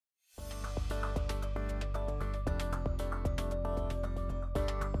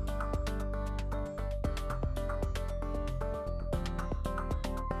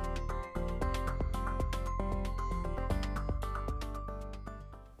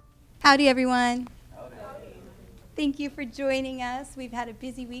Howdy, everyone. Thank you for joining us. We've had a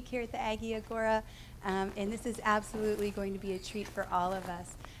busy week here at the Aggie Agora, and this is absolutely going to be a treat for all of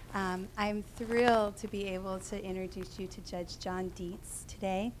us. I'm thrilled to be able to introduce you to Judge John Deitz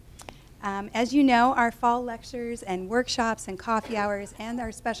today. As you know, our fall lectures and workshops and coffee hours and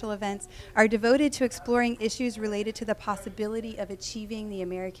our special events are devoted to exploring issues related to the possibility of achieving the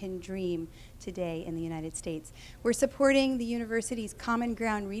American dream today in the United States. We're supporting the university's Common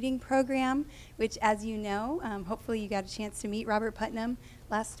Ground Reading Program, which, as you know, hopefully you got a chance to meet Robert Putnam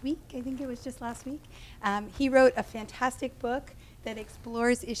last week. I think it was just last week. He wrote a fantastic book that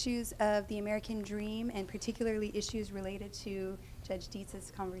explores issues of the American dream and particularly issues related to Judge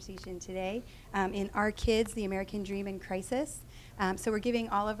Deitz's conversation today in Our Kids, the American Dream in Crisis. So we're giving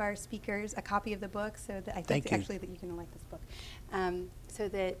all of our speakers a copy of the book so that I think actually that you're going to like this book. So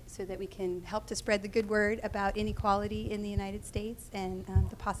that we can help to spread the good word about inequality in the United States and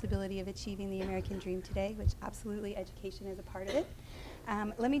the possibility of achieving the American dream today, which absolutely education is a part of it.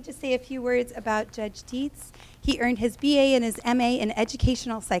 Let me just say a few words about Judge Deitz. He earned his BA and his MA in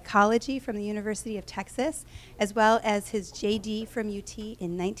educational psychology from the University of Texas, as well as his JD from UT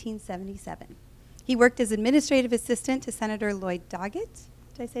in 1977. He worked as administrative assistant to Senator Lloyd Doggett.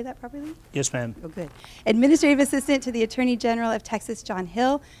 Did I say that properly? Yes, ma'am. Oh, good. Administrative assistant to the Attorney General of Texas, John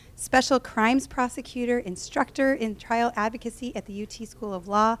Hill, special crimes prosecutor, instructor in trial advocacy at the UT School of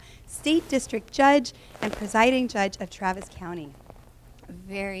Law, state district judge, and presiding judge of Travis County. A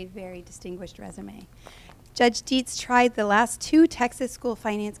very, very distinguished resume. Judge Deitz tried the last two Texas school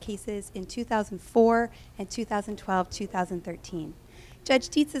finance cases in 2004 and 2012-2013. Judge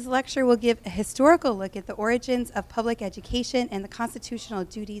Deitz's lecture will give a historical look at the origins of public education and the constitutional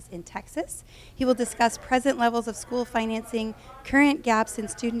duties in Texas. He will discuss present levels of school financing, current gaps in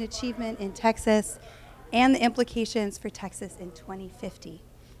student achievement in Texas, and the implications for Texas in 2050.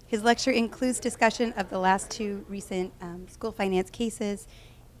 His lecture includes discussion of the last two recent school finance cases,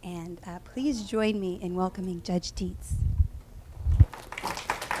 and please join me in welcoming Judge Deitz.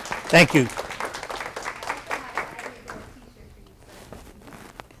 Thank you.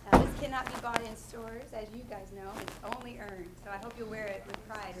 Be bought in stores, as you guys know. It's only earned, so I hope you'll wear it with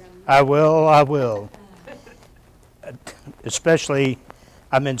pride. I will. Especially,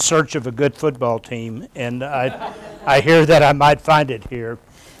 I'm in search of a good football team, and I hear that I might find it here.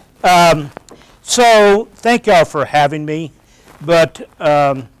 So thank y'all for having me, but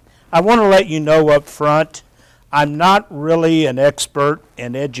I want to let you know up front, I'm not really an expert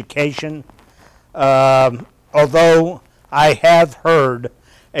in education, although I have heard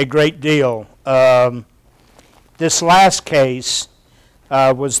a great deal. This last case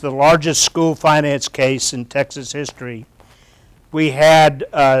was the largest school finance case in Texas history. We had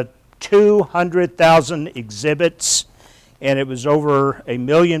 200,000 exhibits, and it was over 1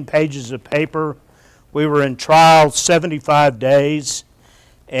 million pages of paper. We were in trial 75 days,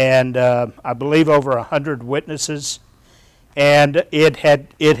 and I believe over 100 witnesses. And it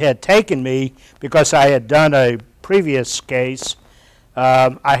had taken me, because I had done a previous case,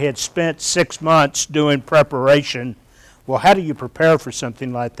 I had spent 6 months doing preparation. Well, how do you prepare for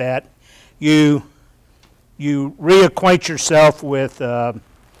something like that? You reacquaint yourself with the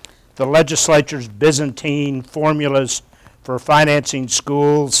legislature's Byzantine formulas for financing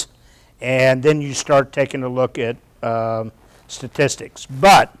schools, and then you start taking a look at statistics.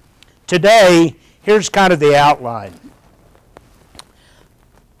 But today, here's kind of the outline.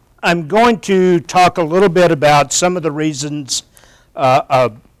 I'm going to talk a little bit about some of the reasons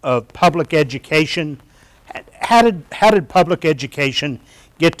of public education. How did public education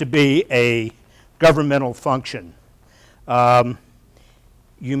get to be a governmental function?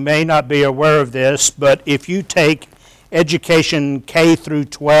 You may not be aware of this, but if you take education K through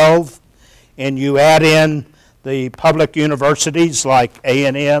 12 and you add in the public universities like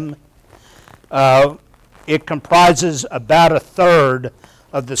A&M, it comprises about 1/3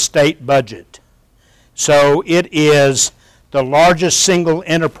 of the state budget. So it is the largest single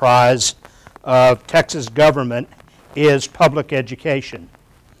enterprise of Texas government is public education.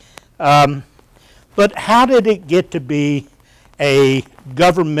 But how did it get to be a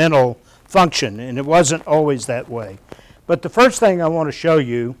governmental function? And it wasn't always that way. But the first thing I want to show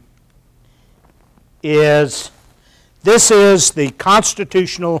you is this is the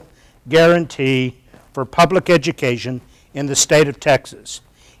constitutional guarantee for public education in the state of Texas.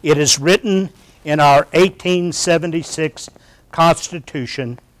 It is written in our 1876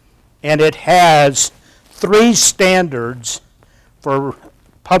 Constitution, and it has 3 standards for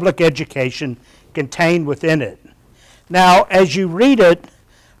public education contained within it. Now, as you read it,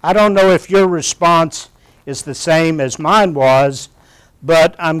 I don't know if your response is the same as mine was,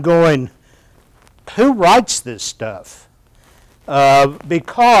 but I'm going, who writes this stuff?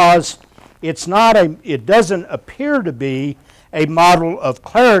 Because it doesn't appear to be a model of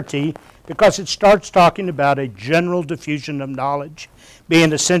clarity, because it starts talking about a general diffusion of knowledge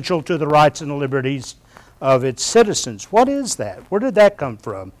being essential to the rights and liberties of its citizens. What is that? Where did that come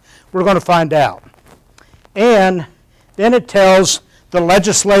from? We're going to find out. And then it tells the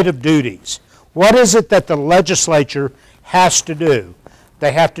legislative duties. What is it that the legislature has to do?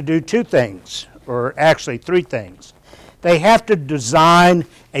 They have to do two things, or actually three things. They have to design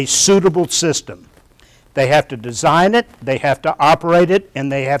a suitable system. They have to design it, they have to operate it,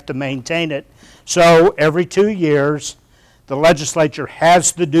 and they have to maintain it. So every 2 years, the legislature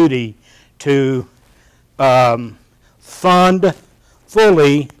has the duty to fund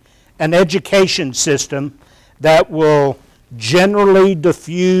fully an education system that will generally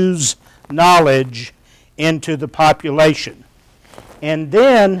diffuse knowledge into the population. And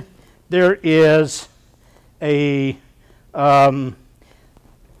then there is a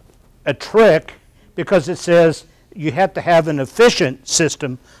trick, because it says you have to have an efficient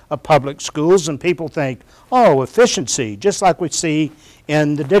system of public schools, and people think, oh, efficiency, just like we see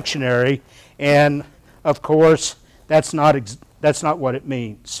in the dictionary, and of course that's not what it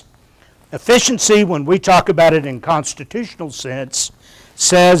means. Efficiency, when we talk about it in constitutional sense,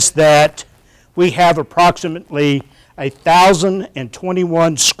 says that we have approximately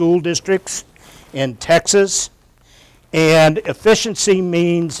 1,021 school districts in Texas, and efficiency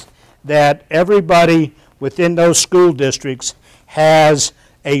means that everybody within those school districts has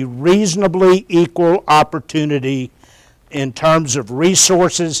a reasonably equal opportunity in terms of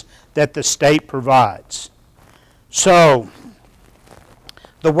resources that the state provides. So,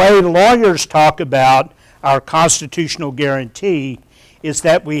 the way lawyers talk about our constitutional guarantee is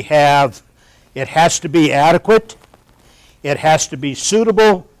that it has to be adequate, it has to be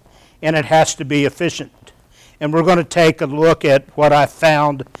suitable, and it has to be efficient. And we're going to take a look at what I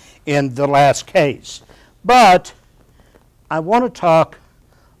found in the last case. But I want to talk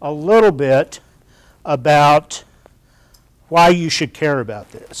a little bit about why you should care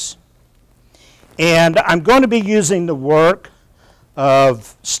about this. And I'm going to be using the work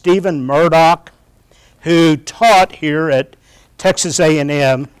of Stephen Murdoch, who taught here at Texas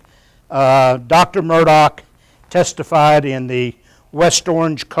A&M. Dr. Murdoch testified in the West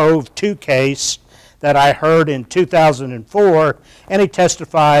Orange Cove 2 case that I heard in 2004, and he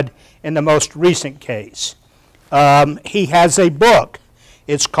testified in the most recent case. He has a book.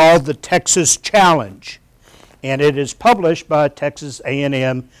 It's called The Texas Challenge, and it is published by Texas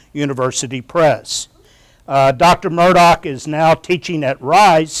A&M University Press. Dr. Murdoch is now teaching at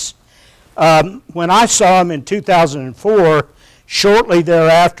Rice. When I saw him in 2004, shortly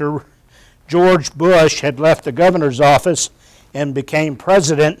thereafter, George Bush had left the governor's office and became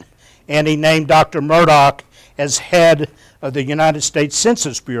president, and he named Dr. Murdoch as head of the United States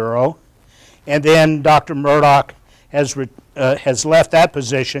Census Bureau. And then Dr. Murdoch has left that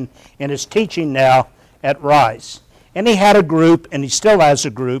position and is teaching now at Rice. And he had a group, and he still has a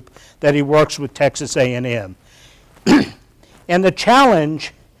group, that he works with Texas A&M. And the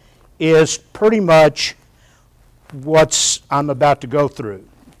challenge is pretty much what I'm about to go through.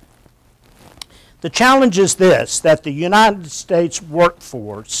 The challenge is this, that the United States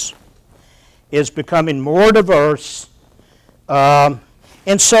workforce is becoming more diverse, and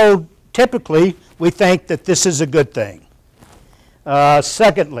so typically we think that this is a good thing.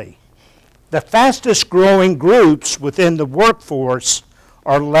 Secondly, the fastest growing groups within the workforce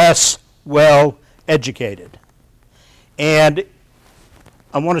are less well educated. And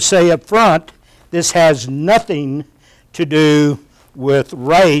I want to say up front, this has nothing to do with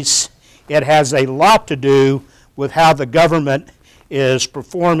race. It has a lot to do with how the government is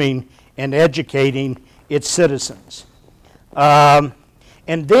performing and educating its citizens. And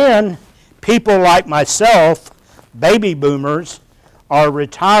then people like myself, baby boomers, are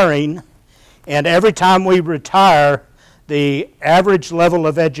retiring, and every time we retire, the average level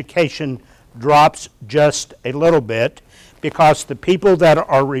of education drops just a little bit, because the people that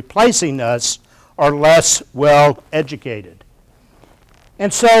are replacing us are less well educated.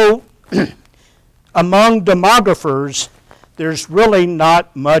 And so among demographers, there's really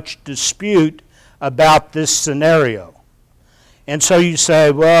not much dispute about this scenario. And so you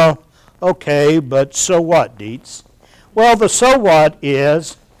say, well, okay, but so what, Deitz? Well, the so what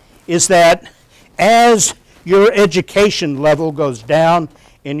is that as your education level goes down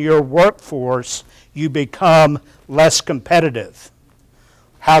in your workforce, you become less competitive.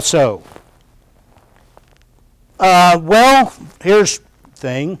 How so? Well, here's the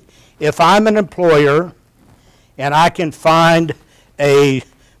thing. If I'm an employer and I can find a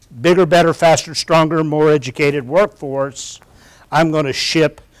bigger, better, faster, stronger, more educated workforce, I'm going to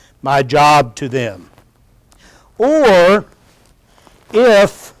ship my job to them. Or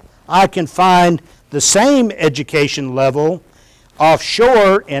if I can find the same education level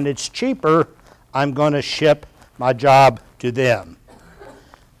offshore and it's cheaper, I'm going to ship my job to them.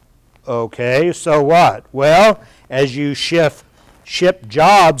 Okay, so what? Well, as you ship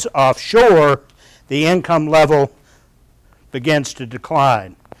jobs offshore, the income level begins to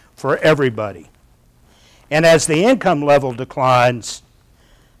decline for everybody. And as the income level declines,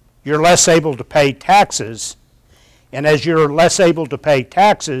 you're less able to pay taxes. And as you're less able to pay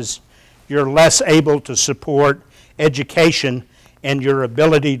taxes, you're less able to support education and your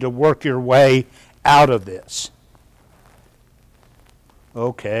ability to work your way out of this.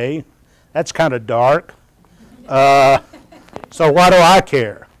 Okay, that's kind of dark. So why do I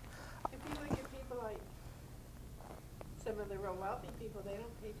care? If you look at people like some of the real wealthy people, they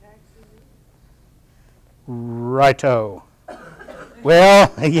don't pay taxes. Righto.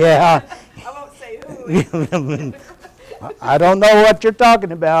 Well, yeah. I won't say who. I don't know what you're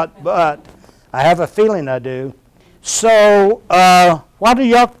talking about, but I have a feeling I do. So why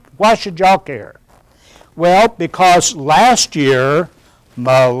should y'all care? Well, because last year,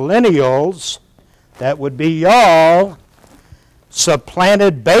 millennials, that would be y'all,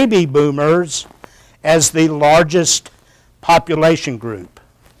 supplanted baby boomers as the largest population group.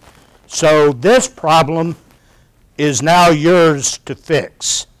 So this problem is now yours to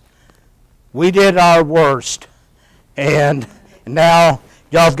fix. We did our worst, and now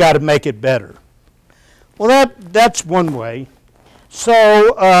y'all have got to make it better. Well, that's one way.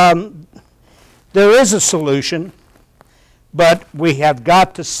 So there is a solution, but we have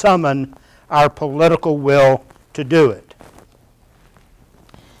got to summon our political will to do it.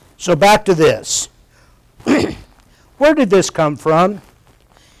 So back to this. Where did this come from?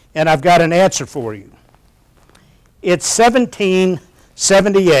 And I've got an answer for you. It's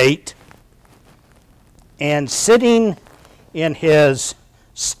 1778, and sitting in his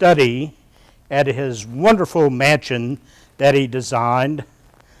study at his wonderful mansion that he designed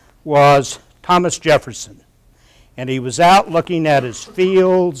was Thomas Jefferson. And he was out looking at his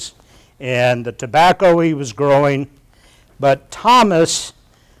fields and the tobacco he was growing, but Thomas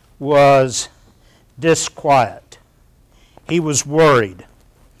was disquiet. He was worried.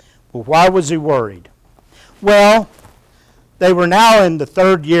 Well, why was he worried? Well, they were now in the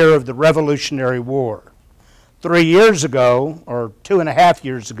third year of the Revolutionary War. 3 years ago, or 2.5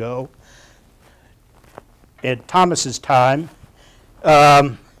 years ago, at Thomas's time,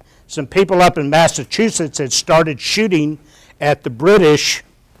 some people up in Massachusetts had started shooting at the British,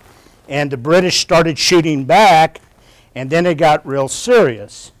 and the British started shooting back, and then it got real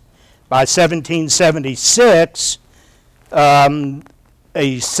serious. By 1776,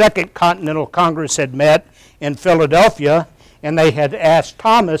 a Second Continental Congress had met in Philadelphia, and they had asked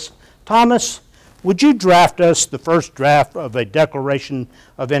Thomas, would you draft us the first draft of a Declaration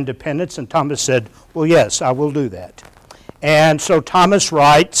of Independence? And Thomas said, well, yes, I will do that. And so Thomas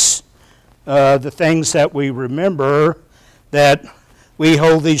writes the things that we remember, that we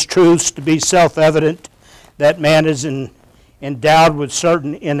hold these truths to be self-evident, that man is endowed with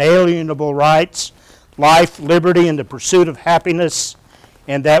certain inalienable rights, life, liberty, and the pursuit of happiness,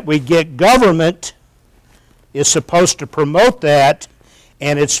 and that we get government is supposed to promote that,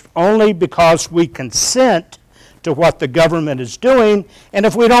 and it's only because we consent to what the government is doing, and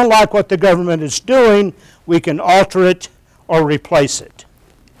if we don't like what the government is doing, we can alter it or replace it.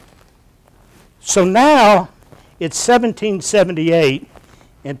 So now it's 1778,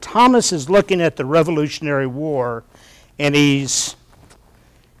 and Thomas is looking at the Revolutionary War, and he's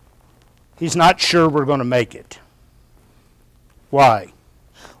not sure we're going to make it. Why?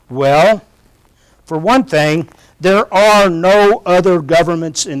 Well, for one thing, there are no other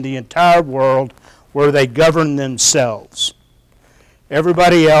governments in the entire world where they govern themselves.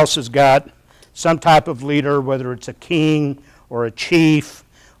 Everybody else has got some type of leader, whether it's a king or a chief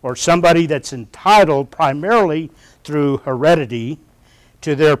or somebody that's entitled primarily through heredity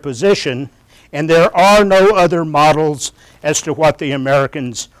to their position, and there are no other models as to what the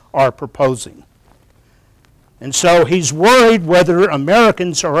Americans are proposing. And so he's worried whether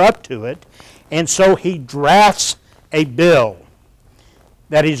Americans are up to it, and so he drafts a bill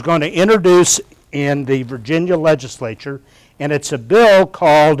that he's going to introduce in the Virginia legislature, and it's a bill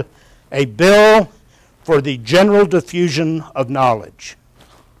called a Bill for the General Diffusion of Knowledge.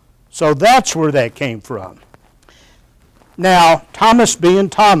 So that's where that came from. Now, Thomas being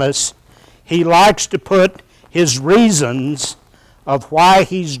Thomas, he likes to put his reasons of why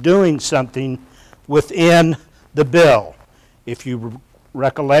he's doing something within the bill. If you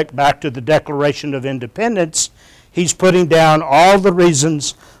recollect back to the Declaration of Independence, he's putting down all the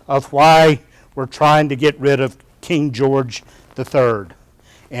reasons of why we're trying to get rid of King George III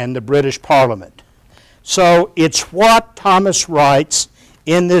and the British Parliament. So it's what Thomas writes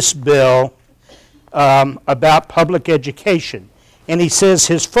in this bill about public education. And he says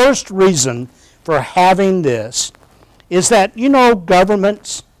his first reason for having this is that, you know,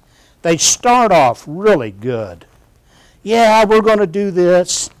 governments, they start off really good. Yeah, we're going to do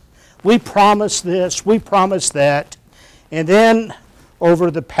this. We promise this. We promise that. And then over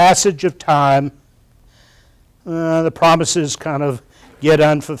the passage of time, the promises kind of get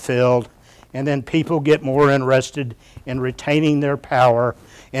unfulfilled. And then people get more interested in retaining their power,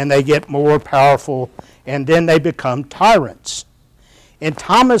 and they get more powerful, and then they become tyrants. And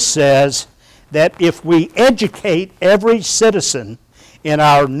Thomas says that if we educate every citizen in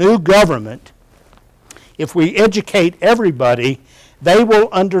our new government, if we educate everybody, they will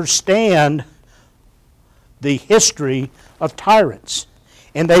understand the history of tyrants,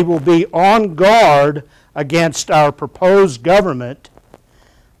 and they will be on guard against our proposed government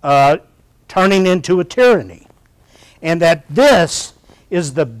turning into a tyranny, and that this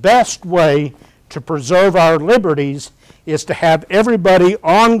is the best way to preserve our liberties, is to have everybody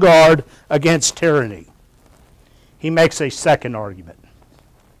on guard against tyranny. He makes a second argument.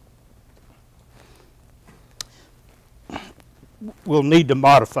 We'll need to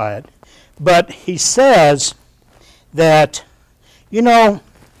modify it, but he says that, you know,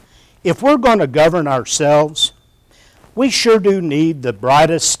 if we're going to govern ourselves, we sure do need the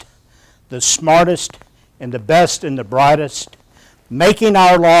brightest, the smartest, and the best and the brightest, making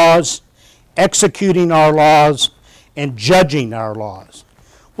our laws, executing our laws, and judging our laws.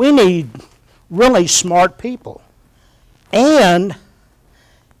 We need really smart people. And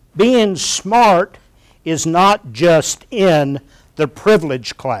being smart is not just in the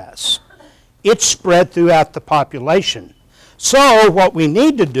privileged class. It's spread throughout the population. So what we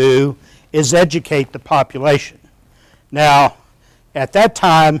need to do is educate the population. Now, at that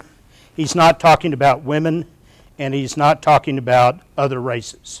time, he's not talking about women, and he's not talking about other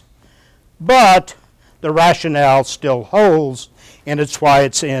races. But the rationale still holds, and it's why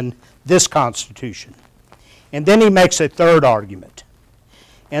it's in this Constitution. And then he makes a third argument.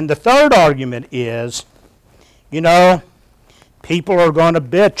 And the third argument is, you know, people are going to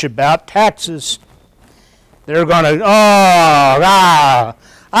bitch about taxes. They're going to, I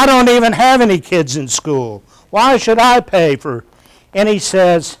don't even have any kids in school. Why should I pay for? And he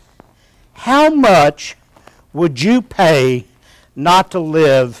says, how much would you pay not to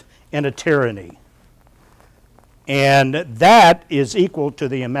live in a tyranny? And that is equal to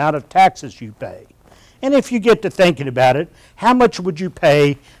the amount of taxes you pay. And if you get to thinking about it, how much would you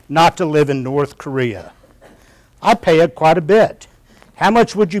pay not to live in North Korea? I pay it quite a bit. How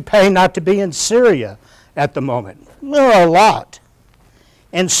much would you pay not to be in Syria at the moment? Well, a lot.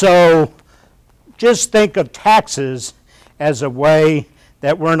 And so just think of taxes as a way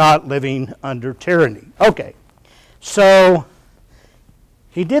that we're not living under tyranny. Okay, so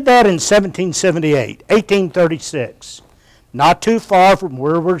he did that in 1778, 1836, not too far from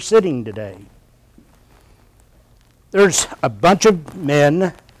where we're sitting today. There's a bunch of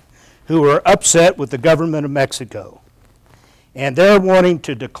men who are upset with the government of Mexico, and they're wanting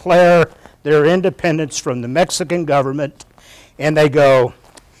to declare their independence from the Mexican government, and they go,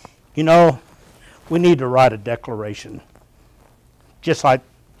 you know, we need to write a declaration, just like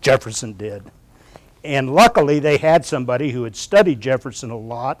Jefferson did. And luckily they had somebody who had studied Jefferson a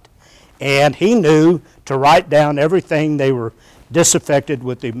lot, and he knew to write down everything they were disaffected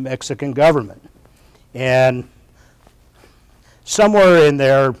with the Mexican government. And somewhere in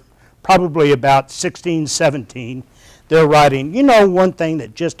there, probably about 16, 17, they're writing, you know, one thing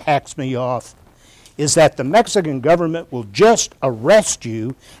that just hacks me off is that the Mexican government will just arrest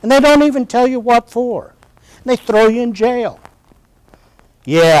you, and they don't even tell you what for. And they throw you in jail.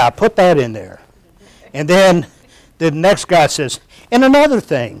 Yeah, put that in there. And then the next guy says, and another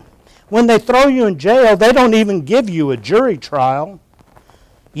thing, when they throw you in jail, they don't even give you a jury trial.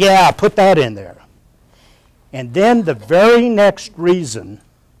 Yeah, put that in there. And then the very next reason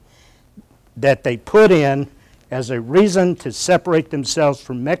that they put in as a reason to separate themselves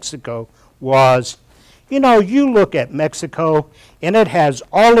from Mexico was, you know, you look at Mexico and it has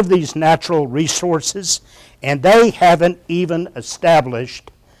all of these natural resources, and they haven't even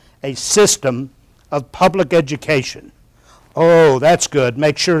established a system of public education. Oh, that's good.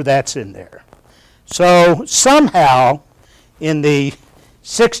 Make sure that's in there. So somehow in the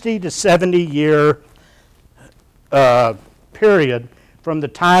 60 to 70 year period from the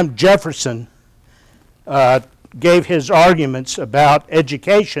time Jefferson gave his arguments about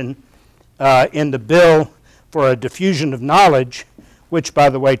education in the bill for a diffusion of knowledge, which, by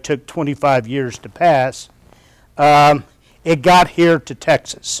the way, took 25 years to pass, it got here to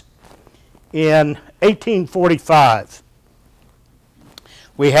Texas. In 1845,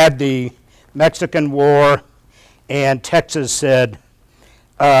 we had the Mexican War, and Texas said,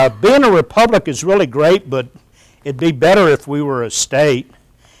 being a republic is really great, but it'd be better if we were a state.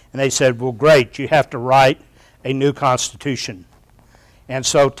 And they said, well, great, you have to write a new constitution. And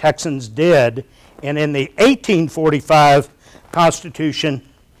so Texans did, and in the 1845 Constitution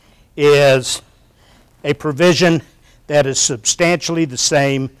is a provision that is substantially the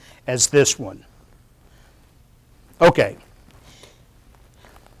same as this one. Okay.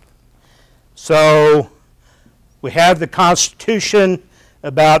 So we have the Constitution.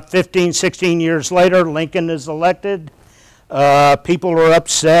 About 15, 16 years later, Lincoln is elected. People are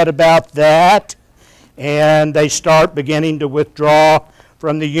upset about that, and they start beginning to withdraw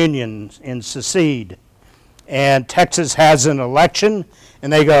from the Union and secede. And Texas has an election,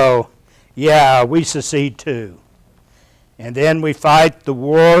 and they go, yeah, we secede too. And then we fight the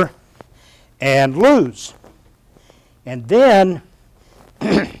war and lose. And then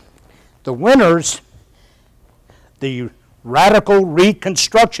the winners, the radical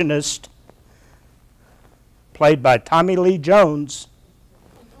Reconstructionist, played by Tommy Lee Jones,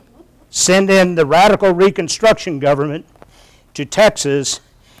 send in the radical Reconstruction government to Texas,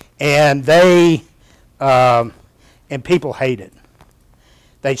 and they and people hate it.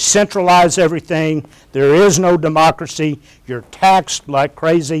 They centralize everything. There is no democracy. You're taxed like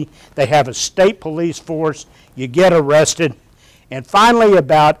crazy. They have a state police force. You get arrested. And finally,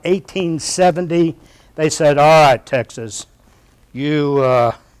 about 1870, they said, all right, Texas,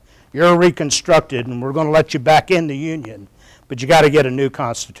 you're reconstructed, and we're going to let you back in the Union, but you got to get a new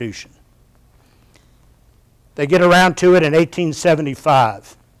constitution. They get around to it in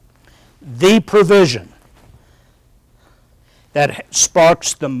 1875. The provision that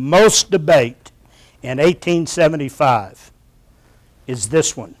sparks the most debate in 1875 is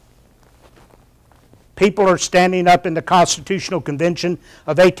this one. People are standing up in the Constitutional Convention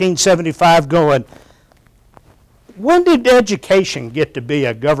of 1875 going, when did education get to be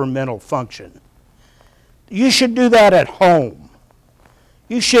a governmental function? You should do that at home.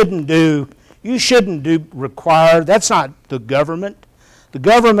 You shouldn't require, that's not the government. The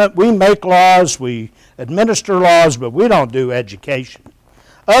government, we make laws, we administer laws, but we don't do education.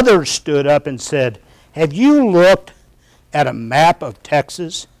 Others stood up and said, have you looked at a map of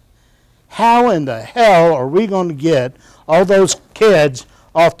Texas? How in the hell are we going to get all those kids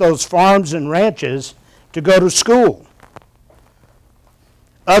off those farms and ranches to go to school?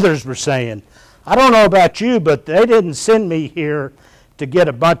 Others were saying, I don't know about you, but they didn't send me here to get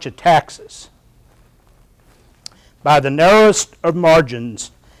a bunch of taxes. By the narrowest of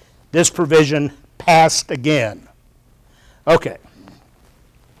margins, this provision passed again. Okay.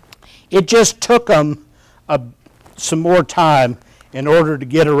 It just took them some more time in order to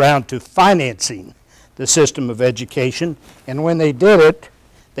get around to financing the system of education, and when they did it,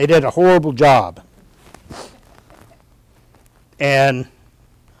 they did a horrible job. And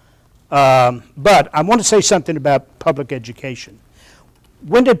but I want to say something about public education.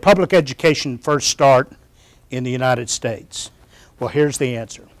 When did public education first start in the United States? Well, here's the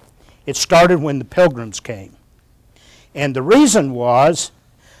answer. It started when the Pilgrims came. And the reason was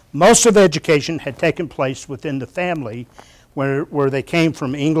most of education had taken place within the family where they came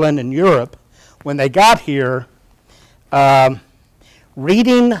from England and Europe. When they got here,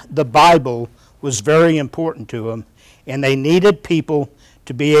 reading the Bible was very important to them, and they needed people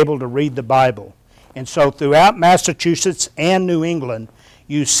to be able to read the Bible. And so throughout Massachusetts and New England,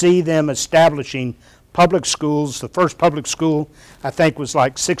 you see them establishing public schools. The first public school, I think, was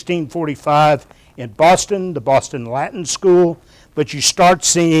like 1645 in Boston, the Boston Latin School. But you start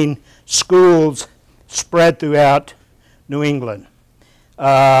seeing schools spread throughout New England.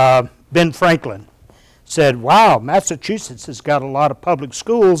 Ben Franklin said, wow, Massachusetts has got a lot of public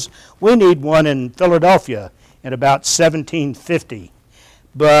schools. We need one in Philadelphia in about 1750.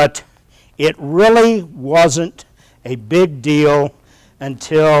 But it really wasn't a big deal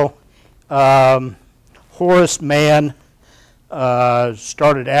until Horace Mann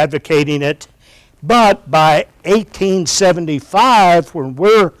started advocating it. But by 1875, when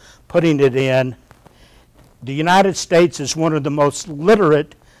we're putting it in, the United States is one of the most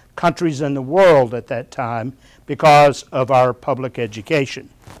literate countries in the world at that time because of our public education.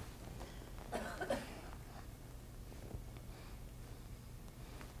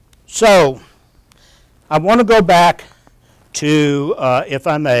 So, I want to go back to, if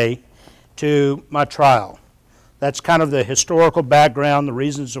I may, to my trial. That's kind of the historical background, the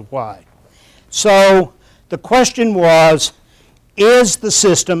reasons of why. So the question was, is the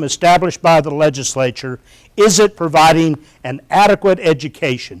system established by the legislature, is it providing an adequate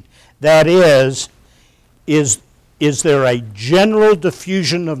education? That is there a general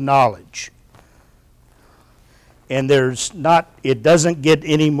diffusion of knowledge? And it doesn't get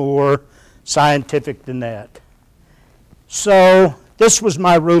any more scientific than that. So this was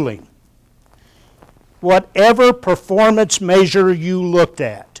my ruling. Whatever performance measure you looked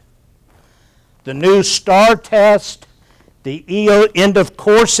at, the new STAR test, the end of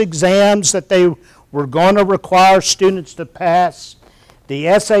course exams that they were going to require students to pass, the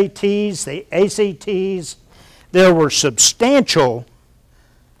SATs, the ACTs, there were substantial,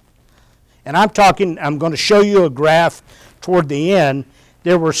 and I'm going to show you a graph toward the end,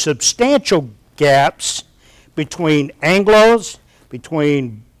 there were substantial gaps between Anglos,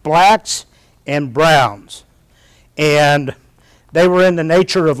 between blacks and browns. And they were in the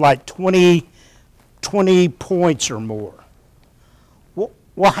nature of like 20 points or more.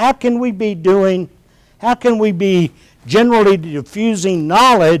 Well, how can we be generally diffusing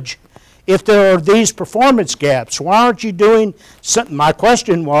knowledge if there are these performance gaps? Why aren't you doing something? My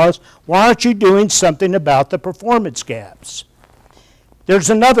question was, why aren't you doing something about the performance gaps? There's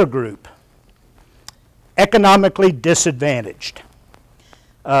another group, economically disadvantaged.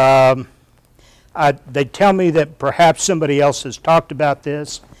 They tell me that perhaps somebody else has talked about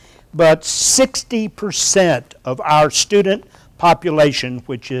this, but 60% of our student population,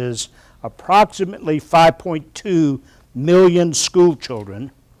 which is approximately 5.2 million school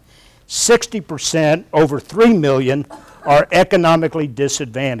children, 60%, over 3 million, are economically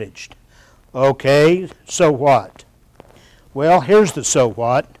disadvantaged. Okay, so what? Well, here's the so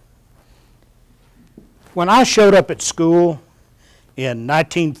what. When I showed up at school in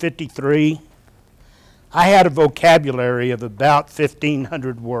 1953, I had a vocabulary of about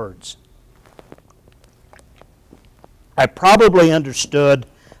 1,500 words. I probably understood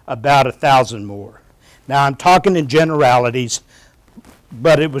about 1,000 more. Now, I'm talking in generalities,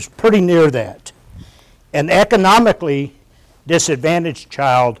 but it was pretty near that. An economically disadvantaged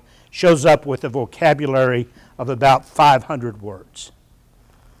child shows up with a vocabulary of about 500 words.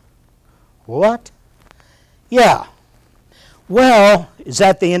 What? Yeah. Well, is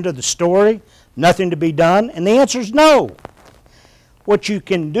that the end of the story? Nothing to be done? And the answer is no. What you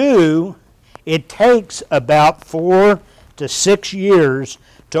can do, it takes about 4 to 6 years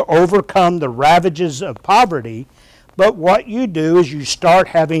to overcome the ravages of poverty, but what you do is you start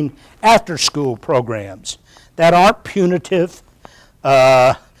having after-school programs that aren't punitive,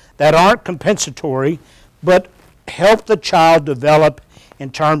 that aren't compensatory, but help the child develop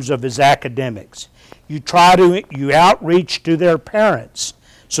in terms of his academics. You outreach to their parents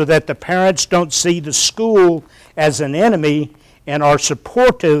so that the parents don't see the school as an enemy and are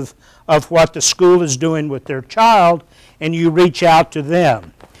supportive of what the school is doing with their child, and you reach out to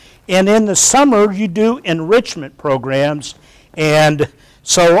them. And in the summer, you do enrichment programs, and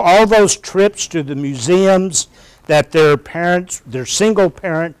so all those trips to the museums that their single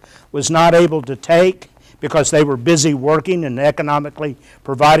parent was not able to take because they were busy working and economically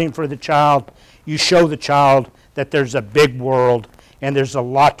providing for the child, you show the child that there's a big world and there's a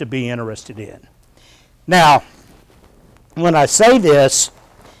lot to be interested in. Now, when I say this,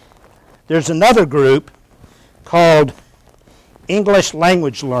 there's another group called English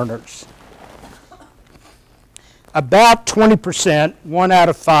language learners. About 20%, 1 out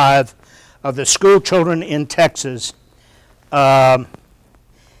of 5, of the school children in Texas,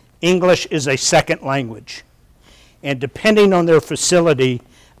 English is a second language. And depending on their facility,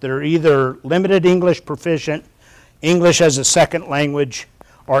 they're either limited English proficient, English as a second language,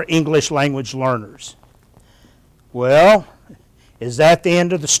 or English language learners. Well, is that the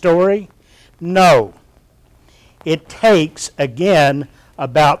end of the story? No. It takes, again,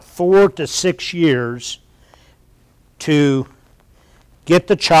 about 4 to 6 years to get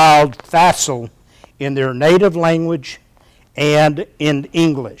the child facile in their native language and in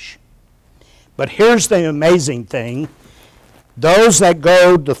English. But here's the amazing thing. Those that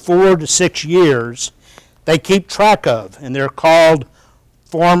go the 4 to 6 years, they keep track of, and they're called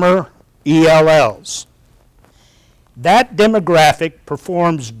former ELLs. That demographic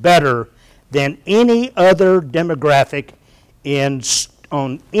performs better than any other demographic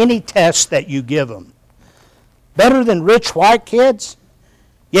on any test that you give them. Better than rich white kids?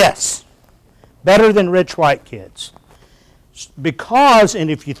 Yes, better than rich white kids. Because,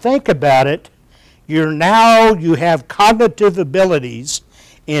 and if you think about it, you have cognitive abilities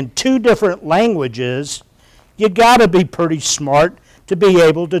in 2 different languages. You got to be pretty smart to be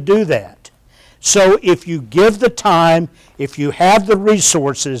able to do that. So if you give the time, if you have the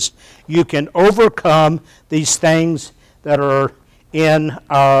resources, you can overcome these things that are in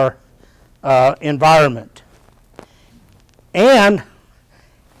our environment. And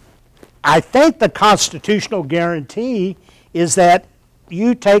I think the constitutional guarantee is that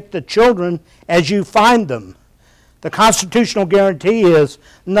you take the children as you find them. The constitutional guarantee is,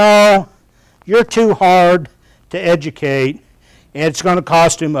 no, you're too hard to educate, and it's going to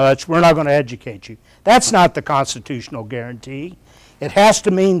cost too much, we're not going to educate you. That's not the constitutional guarantee. It has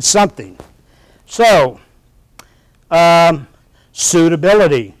to mean something. So,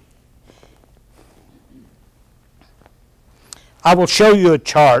 suitability. I will show you a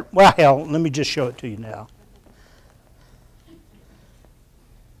chart. Well, hell, let me just show it to you now.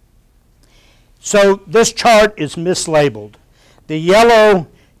 So this chart is mislabeled. The yellow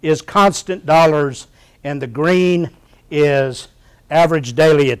is constant dollars, and the green is average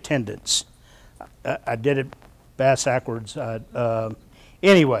daily attendance. I did it backwards.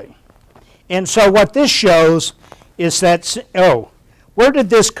 Anyway, and so what this shows is that, where did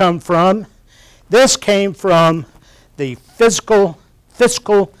this come from? This came from the fiscal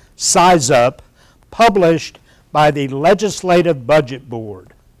size-up published by the Legislative Budget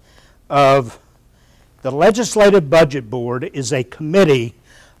Board. The Legislative Budget Board is a committee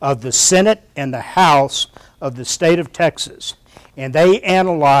of the Senate and the House of the state of Texas, and they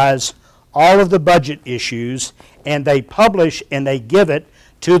analyze all of the budget issues, and they publish and they give it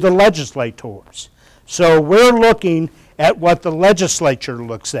to the legislators. So we're looking at what the legislature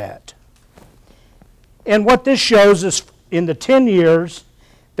looks at. And what this shows is in the 10 years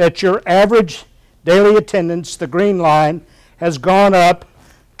that your average daily attendance, the green line, has gone up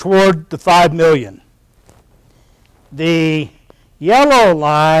toward the 5 million. The yellow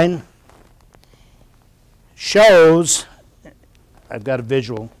line shows, I've got a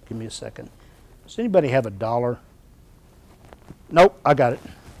visual, give me a second. Does anybody have $1? Nope, I got it.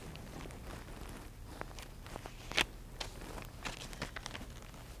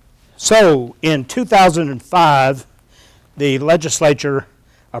 So in 2005, the legislature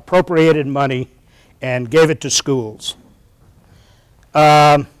appropriated money and gave it to schools.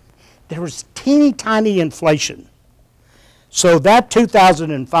 There was teeny tiny inflation. So that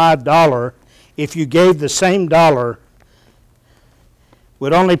 $2005, if you gave the same dollar,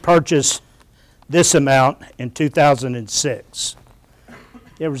 would only purchase this amount in 2006.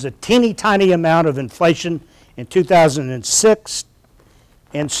 There was a teeny tiny amount of inflation in 2006,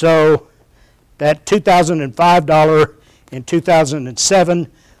 and so that $2005 in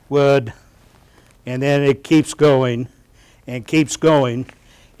 2007 would, and then it keeps going and keeps going.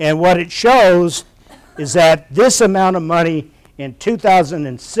 And what it shows is that this amount of money in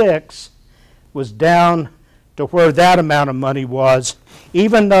 2006 was down to where that amount of money was.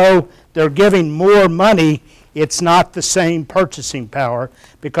 Even though they're giving more money, it's not the same purchasing power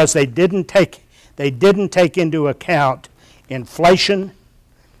because they didn't take into account inflation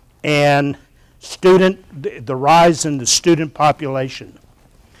and the rise in the student population.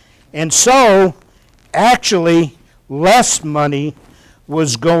 And so actually less money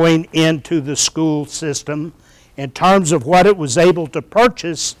was going into the school system in terms of what it was able to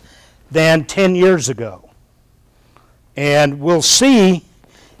purchase than 10 years ago. And we'll see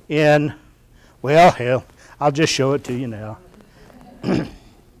in, well, hell, I'll just show it to you now.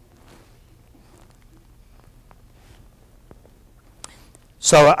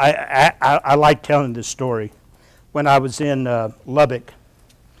 So I like telling this story. When I was in Lubbock,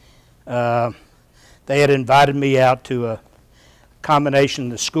 they had invited me out to a combination,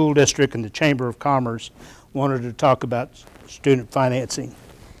 the school district and the Chamber of Commerce wanted to talk about student financing.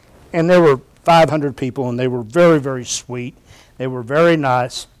 And there were 500 people, and they were very, very sweet. They were very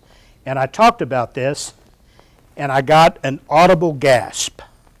nice. And I talked about this, and I got an audible gasp.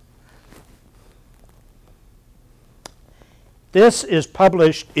 This is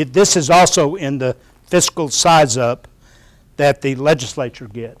published, this is also in the fiscal size-up that the legislature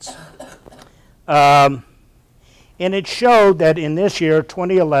gets. And it showed that in this year,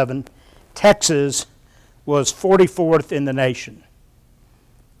 2011, Texas was 44th in the nation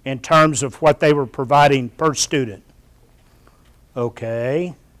in terms of what they were providing per student.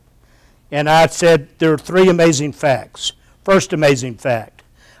 Okay. And I said there are 3 amazing facts. First amazing fact,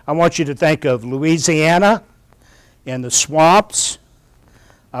 I want you to think of Louisiana and the swamps.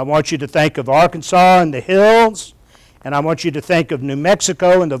 I want you to think of Arkansas and the hills. And I want you to think of New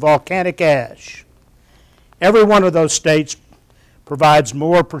Mexico and the volcanic ash. Every one of those states provides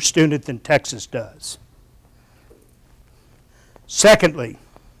more per student than Texas does. Secondly,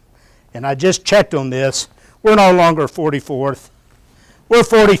 and I just checked on this, we're no longer 44th, we're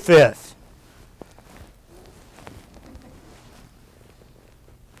 45th.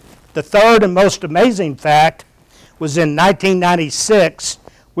 The third and most amazing fact was in 1996,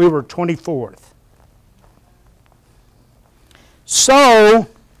 we were 24th. So,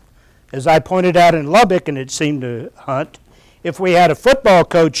 as I pointed out in Lubbock, and it seemed to Hunt, if we had a football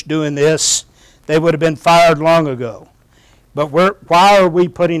coach doing this, they would have been fired long ago. But why are we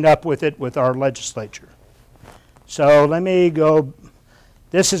putting up with it with our legislature? So let me go.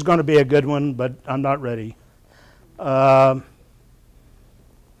 This is going to be a good one, but I'm not ready.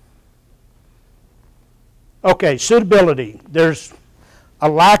 Okay, suitability. There's a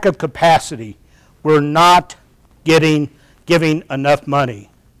lack of capacity. We're not giving enough money.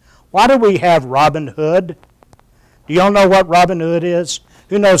 Why do we have Robin Hood? Do y'all know what Robin Hood is?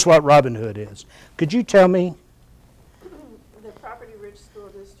 Who knows what Robin Hood is? Could you tell me? The property-rich school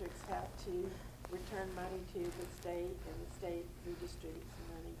districts have to return money to the state, and the state redistributes the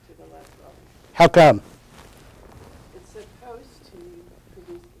money to the less wealthy. How come? It's supposed to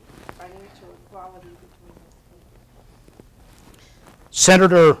produce financial equality between the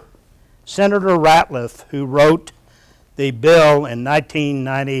states. Senator Ratliff, who wrote the bill in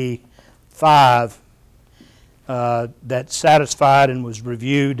 1995 that satisfied and was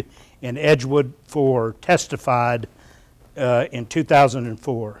reviewed in Edgewood 4, testified in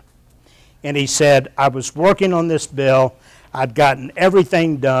 2004. And he said, I was working on this bill, I'd gotten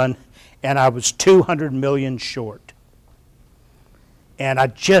everything done, and I was $200 million short. And I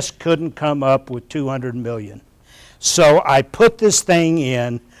just couldn't come up with $200 million. So I put this thing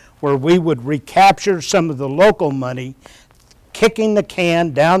in where we would recapture some of the local money, kicking the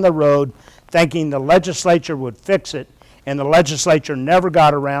can down the road, thinking the legislature would fix it, and the legislature never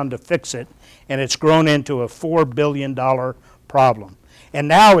got around to fix it, and it's grown into a $4 billion problem. And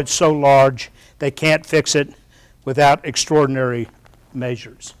now it's so large they can't fix it without extraordinary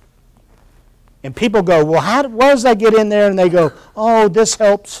measures. And people go, well, what does that get in there? And they go, oh, this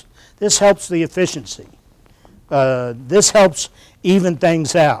helps the efficiency. This helps even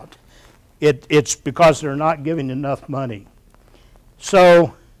things out. It's because they're not giving enough money.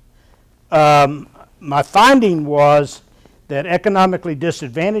 So my finding was that economically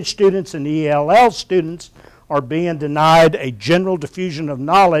disadvantaged students and ELL students are being denied a general diffusion of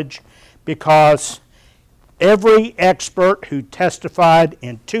knowledge because every expert who testified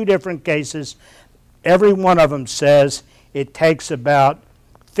in 2 different cases, every one of them says it takes about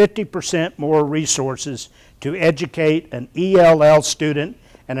 50% more resources to educate an ELL student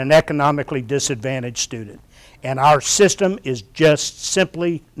and an economically disadvantaged student. And our system is just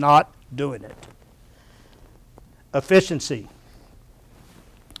simply not doing it. Efficiency.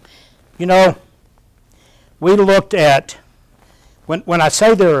 You know, we looked at, when I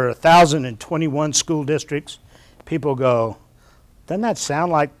say there are 1,021 school districts, people go, doesn't that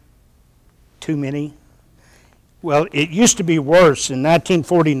sound like too many? Well, it used to be worse. In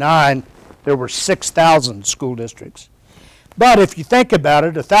 1949, there were 6,000 school districts. But if you think about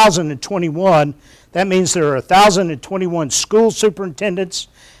it, 1,021, that means there are 1,021 school superintendents,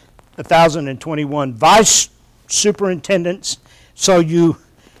 1,021 vice superintendents. So you're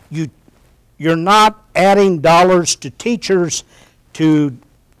not adding dollars to teachers to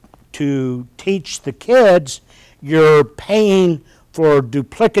teach the kids. You're paying for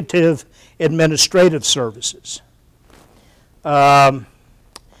duplicative administrative services. And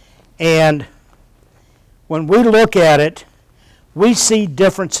when we look at it, we see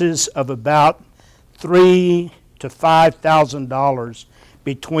differences of about $3,000 to $5,000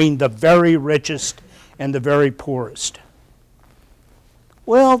 between the very richest and the very poorest.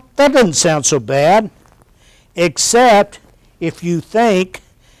 Well, that doesn't sound so bad, except if you think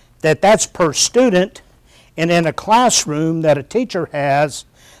that that's per student, and in a classroom that a teacher has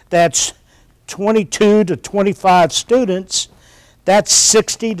that's 22 to 25 students, that's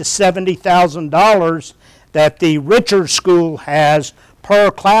 $60,000 to $70,000 that the richer school has per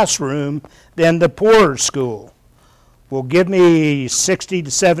classroom than the poorer school. Well, give me $60,000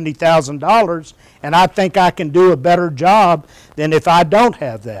 to $70,000, and I think I can do a better job than if I don't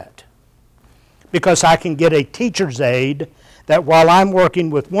have that. Because I can get a teacher's aide that while I'm working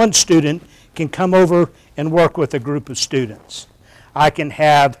with one student can come over and work with a group of students. I can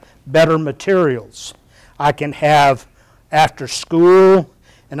have better materials. I can have after school,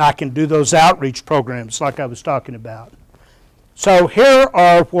 and I can do those outreach programs like I was talking about. So here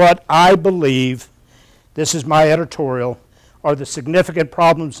are what I believe, this is my editorial, are the significant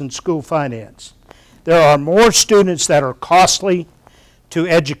problems in school finance. There are more students that are costly to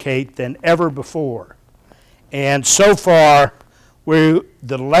educate than ever before. And so far,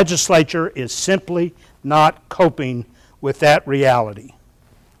 the legislature is simply not coping with that reality.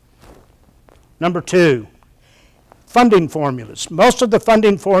 Number 2, funding formulas. Most of the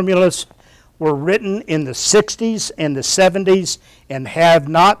funding formulas were written in the 60s and the 70s and have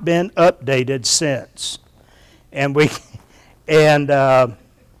not been updated since. And we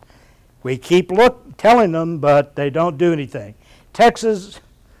keep telling them, but they don't do anything. Texas,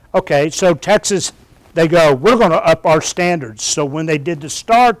 okay, so Texas, they go, we're going to up our standards. So when they did the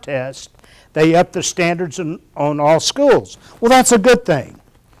STAR test, they upped the standards on all schools. Well, that's a good thing,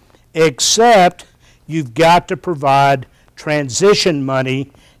 except you've got to provide transition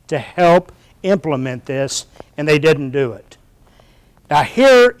money to help implement this, and they didn't do it. Now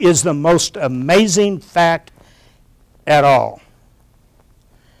here is the most amazing fact at all.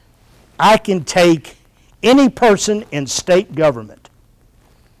 I can take any person in state government,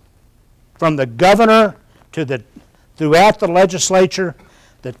 from the governor to throughout the legislature,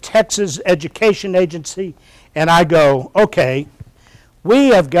 the Texas Education Agency, and I go, okay, we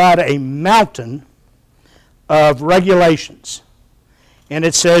have got a mountain of regulations. And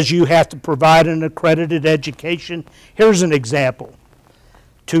it says you have to provide an accredited education. Here's an example.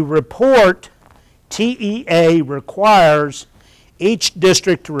 To report, TEA requires each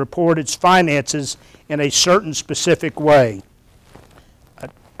district to report its finances in a certain specific way.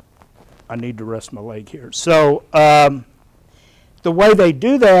 I need to rest my leg here. So the way they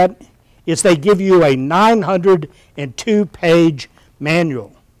do that is they give you a 902-page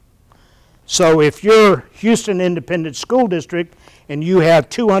manual. So if you're Houston Independent School District and you have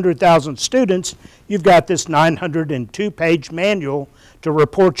 200,000 students, you've got this 902-page manual to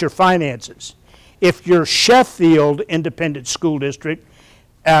report your finances. If you're Sheffield Independent School District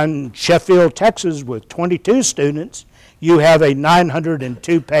and Sheffield, Texas, with 22 students, you have a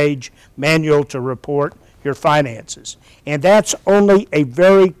 902-page manual to report your finances. And that's only a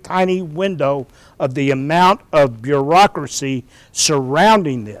very tiny window of the amount of bureaucracy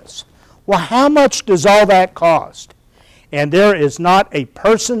surrounding this. Well, how much does all that cost? And there is not a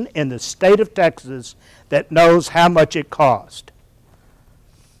person in the state of Texas that knows how much it cost.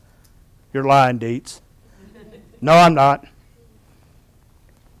 You're lying, Deitz. No, I'm not.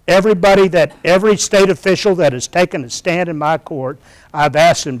 Every state official that has taken a stand in my court, I've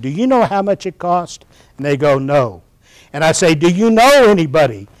asked them, do you know how much it cost? And they go, no. And I say, do you know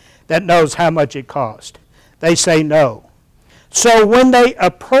anybody that knows how much it cost? They say no. So when they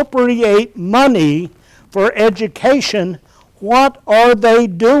appropriate money for education, what are they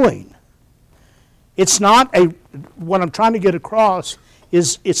doing? It's not what I'm trying to get across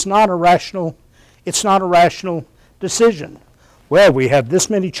is it's not a rational decision. Well, we have this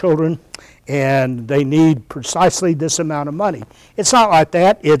many children and they need precisely this amount of money. It's not like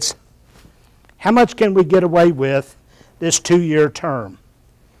that. It's how much can we get away with this 2-year term?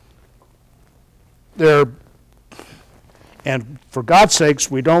 And for God's sakes,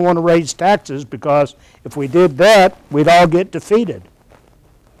 we don't want to raise taxes, because if we did that, we'd all get defeated.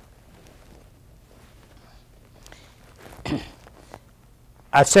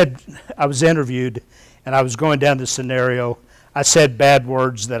 I was interviewed, and I was going down the scenario. I said bad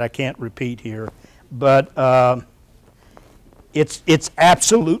words that I can't repeat here, but it's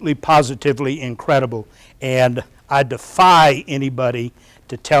absolutely positively incredible, and I defy anybody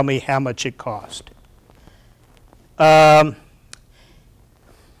to tell me how much it cost.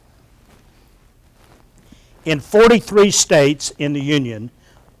 In 43 states in the Union,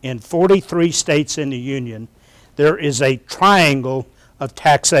 there is a triangle of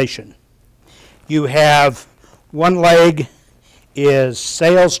taxation. You have one leg is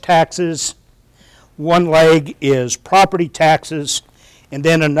sales taxes, one leg is property taxes, and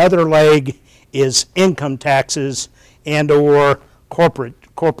then another leg is income taxes and or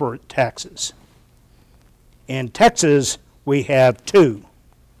corporate taxes. In Texas, we have two.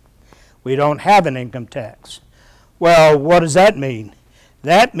 We don't have an income tax. Well, what does that mean?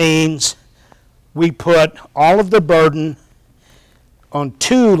 That means we put all of the burden on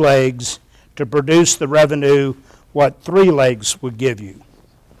two legs to produce the revenue what three legs would give you.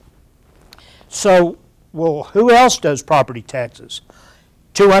 So, well, who else does property taxes?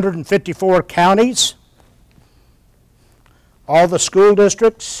 254 counties, all the school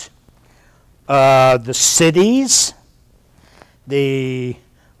districts, the cities, the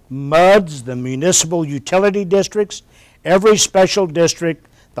MUDs, the municipal utility districts, every special district,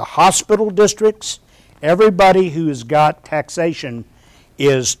 the hospital districts, everybody who has got taxation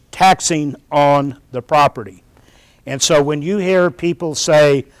is taxing on the property. And so when you hear people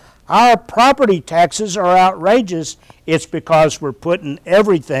say, our property taxes are outrageous, it's because we're putting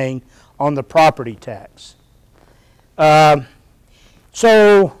everything on the property tax. So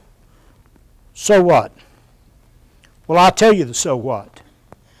what? Well, I'll tell you the so what.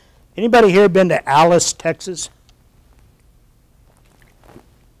 Anybody here been to Alice, Texas?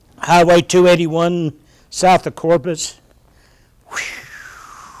 Highway 281 south of Corpus.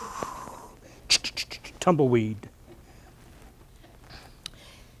 Tumbleweed.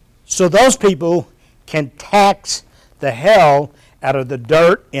 So those people can tax the hell out of the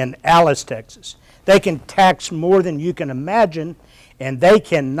dirt in Alice, Texas. They can tax more than you can imagine, and they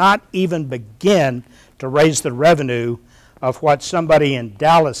cannot even begin to raise the revenue of what somebody in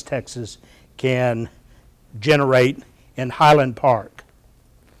Dallas, Texas can generate in Highland Park.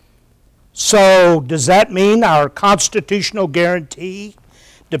 So does that mean our constitutional guarantee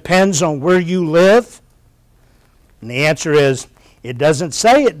depends on where you live? And the answer is, it doesn't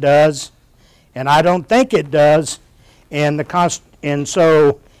say it does, and I don't think it does, and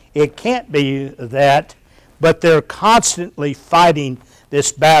so it can't be that, but they're constantly fighting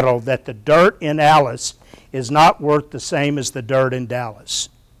this battle that the dirt in Alice is not worth the same as the dirt in Dallas.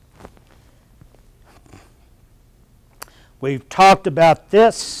 We've talked about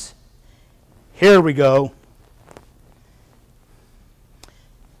this. Here we go.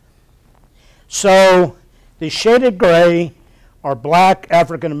 So the shaded gray are black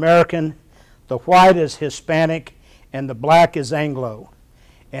African American, the white is Hispanic, and the black is Anglo.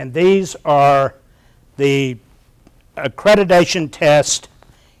 And these are the accreditation test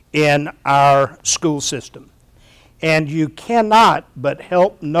in our school system. And you cannot but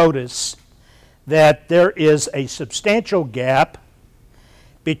help notice that there is a substantial gap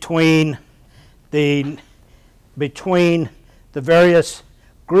between the various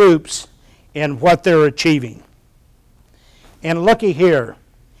groups and what they're achieving. And looky here,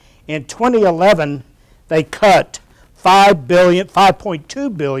 in 2011, they cut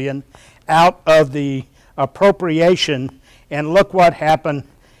 $5.2 billion out of the appropriation, and look what happened.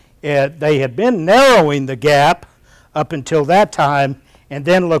 They had been narrowing the gap up until that time, and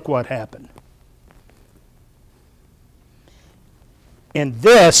then look what happened. And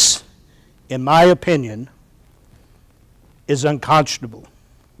this, in my opinion, is unconscionable.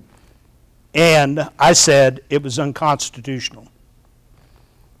 And I said it was unconstitutional,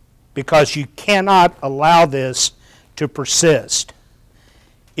 because you cannot allow this to persist.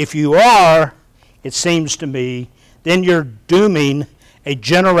 If you are, it seems to me, then you're dooming a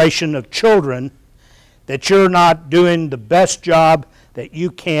generation of children that you're not doing the best job that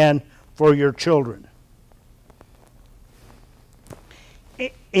you can for your children.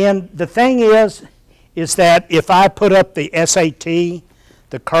 And the thing is that if I put up the SAT,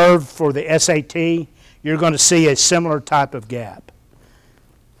 the curve for the SAT, you're going to see a similar type of gap.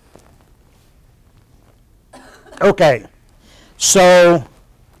 Okay, so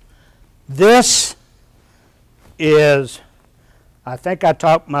this is, I think I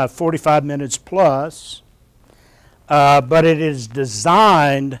talked my 45 minutes plus, but it is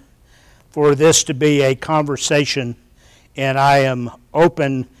designed for this to be a conversation, and I am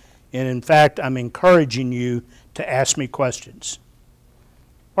open, and in fact, I'm encouraging you to ask me questions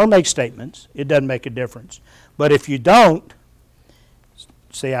or make statements. It doesn't make a difference. But if you don't,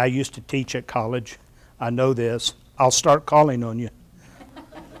 say I used to teach at college, I know this, I'll start calling on you.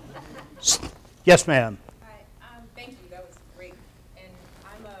 Yes, ma'am. Hi, thank you, that was great. And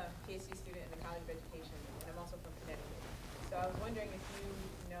I'm a PhD student in the College of Education, and I'm also from Connecticut. So I was wondering if you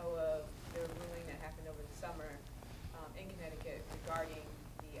know of the ruling that happened over the summer in Connecticut regarding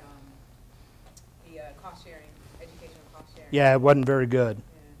the cost sharing, educational cost sharing. Yeah, it wasn't very good.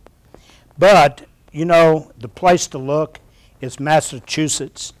 Yeah. But, you know, the place to look is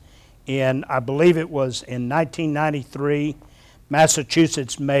Massachusetts. And I believe it was in 1993,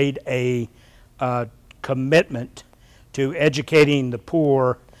 Massachusetts made a commitment to educating the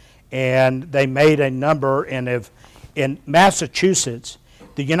poor, and they made a number, and in Massachusetts,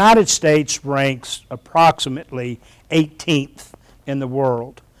 the United States ranks approximately 18th in the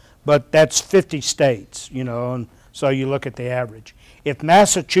world, but that's 50 states, you know, and so you look at the average. If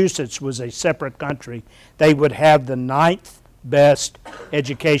Massachusetts was a separate country, they would have the 9th best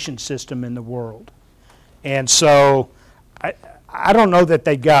education system in the world. And so I don't know that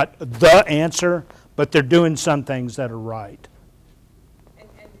they got the answer, but they're doing some things that are right. And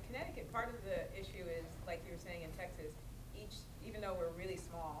Connecticut, part of the issue is, like you were saying in Texas, even though we're really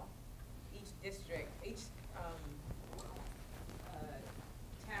small, each district, each town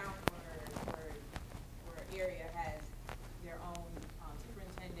or area has their own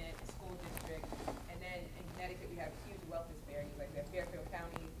superintendent, school district, and then in Connecticut we have huge wealth disparities. Like we have Fairfield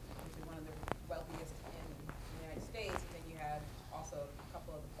County, which is one of the wealthiest in the United States, and then you have also a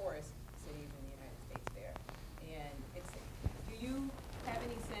couple of the poorest cities in the United States there. And do you have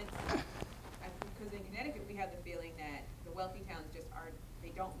any sense, because in Connecticut we have the feeling that the wealthy towns just they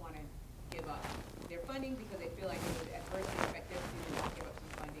don't want to give up their funding because they feel like it would adversely affect their students to give up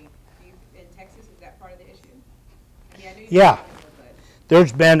some funding. Yeah.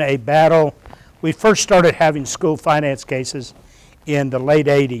 There's been a battle. We first started having school finance cases in the late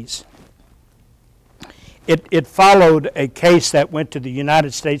 80s. It followed a case that went to the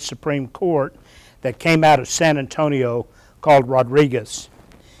United States Supreme Court that came out of San Antonio called Rodriguez.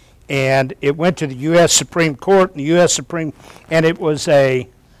 And it went to the U.S. Supreme Court, and the U.S. Supreme, and it was a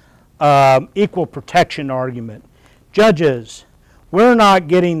equal protection argument. Judges, we're not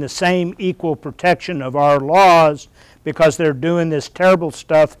getting the same equal protection of our laws because they're doing this terrible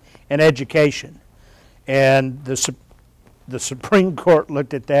stuff in education. And the Supreme Court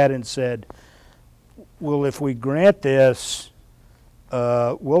looked at that and said, well, if we grant this,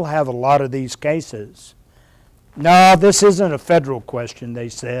 we'll have a lot of these cases. No, this isn't a federal question, they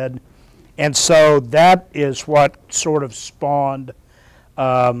said. And so that is what sort of spawned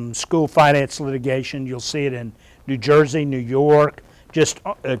school finance litigation. You'll see it in New Jersey, New York, just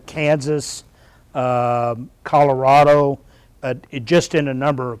Kansas, Colorado, just in a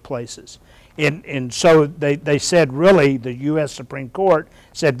number of places. And so they said, really, the U.S. Supreme Court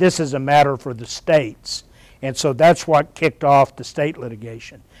said this is a matter for the states. And so that's what kicked off the state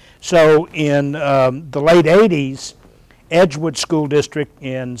litigation. So in the late 80s, Edgewood School District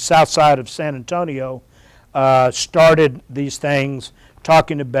in south side of San Antonio started these things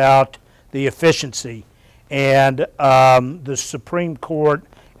talking about the efficiency. And the Supreme Court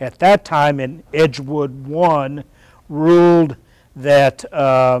at that time in Edgewood 1 ruled that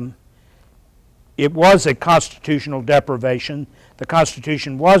it was a constitutional deprivation. The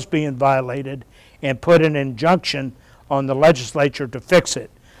Constitution was being violated, and put an injunction on the legislature to fix it.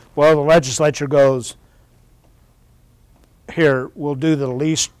 Well, the legislature goes, here, we'll do the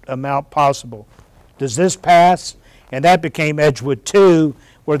least amount possible. Does this pass? And that became Edgewood 2,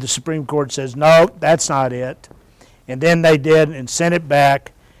 where the Supreme Court says, no, that's not it. And then they did and sent it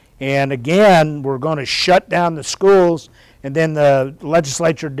back. And again, we're going to shut down the schools. And then the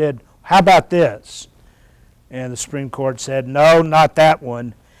legislature did, how about this? And the Supreme Court said, no, not that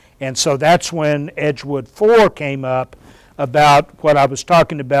one. And so that's when Edgewood 4 came up about what I was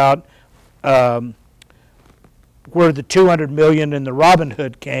talking about, where the $200 million in the Robin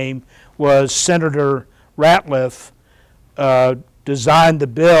Hood came, was Senator Ratliff designed the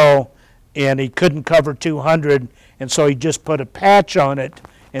bill, and he couldn't cover 200, and so he just put a patch on it,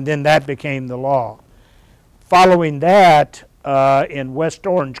 and then that became the law. Following that, in West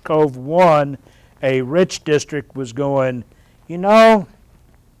Orange Cove 1, a rich district was going, you know,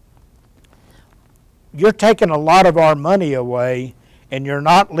 you're taking a lot of our money away, and you're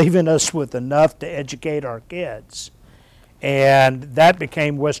not leaving us with enough to educate our kids. And that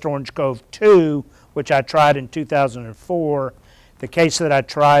became West Orange Cove 2, which I tried in 2004. The case that I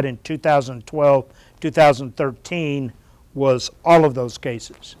tried in 2012, 2013 was all of those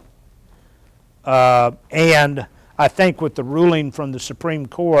cases. And I think with the ruling from the Supreme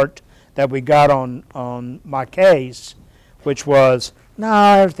Court that we got on my case, which was, no,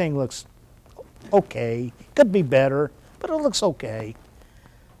 everything looks okay. Could be better, but it looks okay.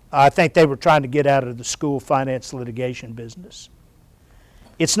 I think they were trying to get out of the school finance litigation business.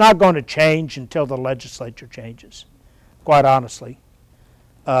 It's not going to change until the legislature changes, quite honestly,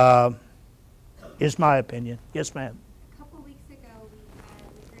 is my opinion. Yes, ma'am. A couple weeks ago, we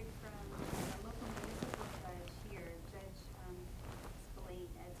heard from a local municipal judge here, Judge Spillane,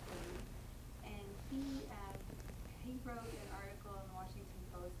 Ed Spillane, and he wrote an article in the Washington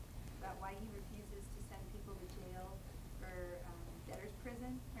Post about why he refuses to send people to jail for debtor's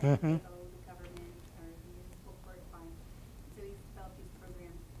prison, right? Mm-hmm. So the government or the municipal court fine. So he's developed these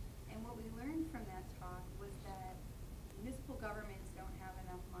programs. And what we learned from that talk was that municipal governments don't have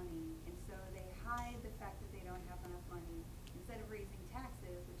enough money, and so they hide the fact that they don't have enough money. Instead of raising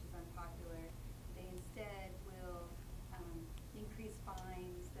taxes, which is unpopular, they instead will increase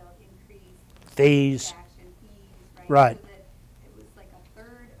fines, they'll increase Fees. action fees, Right. So that it was like a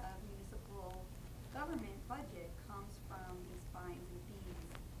third of municipal government budget comes from these fines and fees,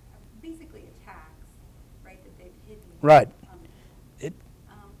 basically a tax, right, that they've hidden. Right.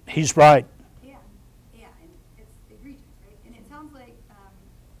 He's right. Yeah, and it's egregious, right? And it sounds like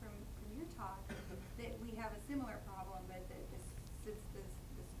from your talk that we have a similar problem, but that since the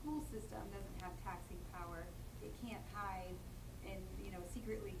school system doesn't have taxing power, it can't hide and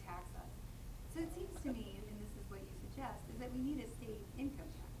secretly tax us. So it seems to me, and this is what you suggest, is that we need a state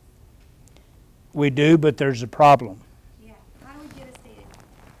income tax. We do, but there's a problem. Yeah, how do we get a state income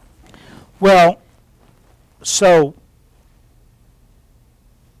tax? Well, so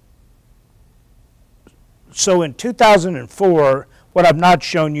in 2004, what I've not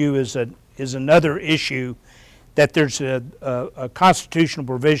shown you is another issue, that there's a constitutional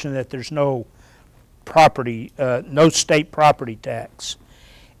provision that there's no property, no state property tax.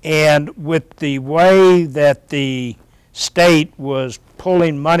 And with the way that the state was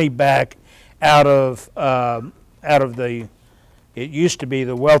pulling money back out of the, it used to be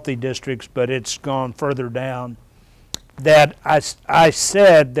the wealthy districts, but it's gone further down, that I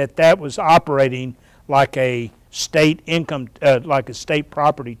said that that was operating like a state income, like a state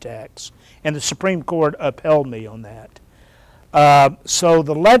property tax. And the Supreme Court upheld me on that. So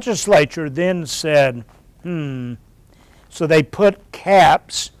the legislature then said, so they put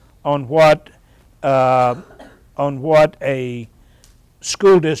caps on what a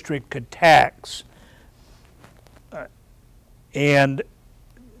school district could tax. And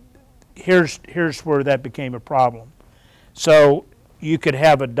here's where that became a problem. So you could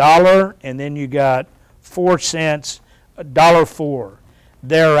have $1 and then you got 4 cents, $1.04.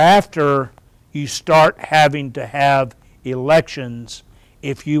 Thereafter, you start having to have elections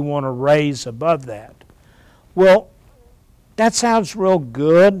if you want to raise above that. Well, that sounds real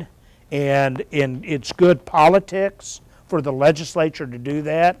good, and it's good politics for the legislature to do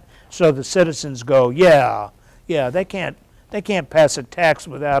that. So the citizens go, yeah, they can't pass a tax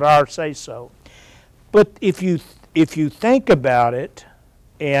without our say so. But if you think about it,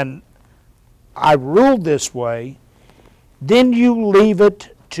 and I ruled this way, then you leave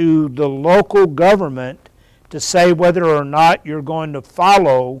it to the local government to say whether or not you're going to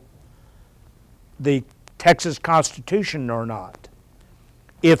follow the Texas Constitution or not.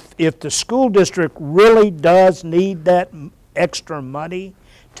 If the school district really does need that extra money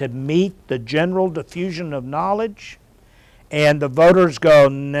to meet the general diffusion of knowledge, and the voters go,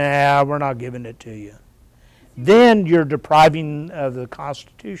 nah, we're not giving it to you, then you're depriving of the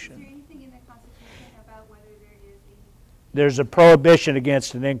Constitution. Is there anything in the Constitution about whether there is There's a prohibition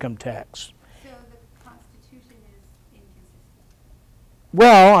against an income tax. so the Constitution is inconsistent?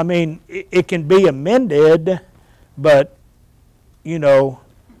 Well, I mean, it can be amended, but, you know,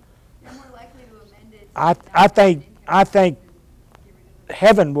 They're more likely to amend it. I think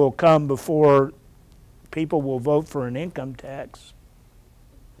heaven will come before people will vote for an income tax.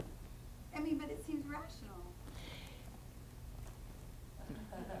 I mean, but it seems rational.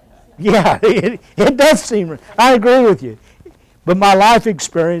 Yeah, it does seem, I agree with you. But my life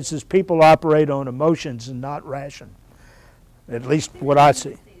experience is people operate on emotions and not ration. At least what I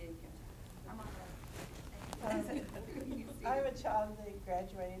see. I have a child that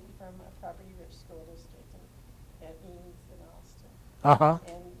graduated from a property-rich school district at Eames in Austin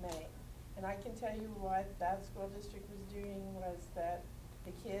in May. And I can tell you what that school district was doing was that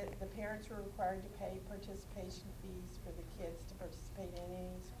the parents were required to pay participation fees for the kids to participate in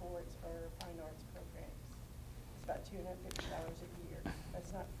any sports or fine arts programs. It's about $250 a year.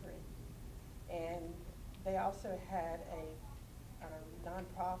 That's not free. And they also had a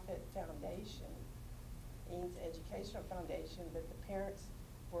nonprofit foundation, Eames Educational Foundation, that the parents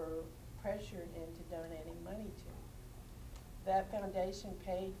were pressured into donating money to. That foundation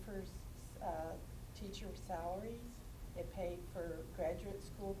paid for teacher salaries. It paid for graduate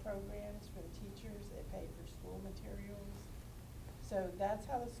school programs for the teachers. It paid for school materials. So that's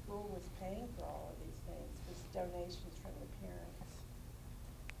how the school was paying for all of these things, was donations from the parents.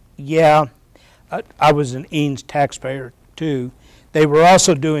 Yeah, I was an Eames taxpayer too. They were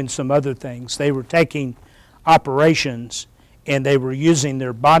also doing some other things. They were taking operations and they were using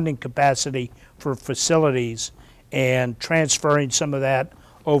their bonding capacity for facilities and transferring some of that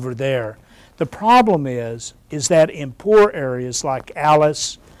over there. The problem is that in poor areas like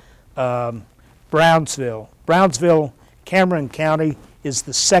Alice, Brownsville, Cameron County is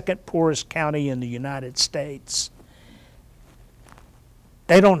the second poorest county in the United States.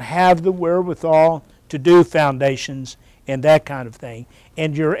 They don't have the wherewithal to do foundations and that kind of thing.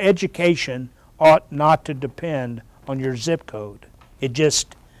 And your education ought not to depend on your zip code. It's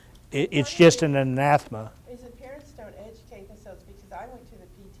just an anathema. Is that parents don't educate themselves, because I went to the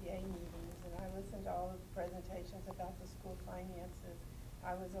PTA meetings and I listened to all of the presentations about the school finances.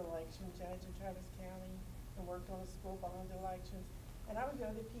 I was an election judge in Travis County and worked on the school bond elections. And I would go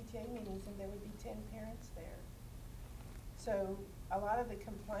to the PTA meetings and there would be 10 parents there. So a lot of the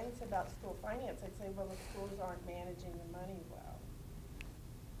complaints about school finance, I'd say, well, the schools aren't managing the money well.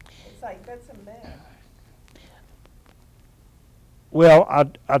 It's like, that's a myth. Well,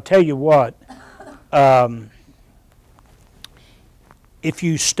 I'll tell you what, if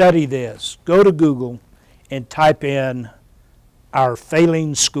you study this, go to Google and type in our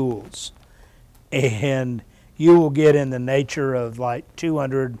failing schools, and you will get in the nature of like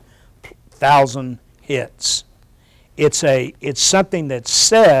 200,000 hits. It's something that's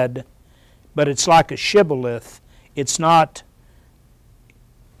said, but it's like a shibboleth. It's not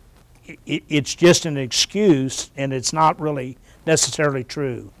it's just an excuse, and it's not really necessarily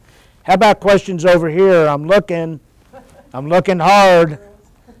true. How about questions over here? I'm looking hard.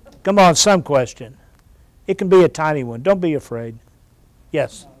 Come on, some question. It can be a tiny one. Don't be afraid.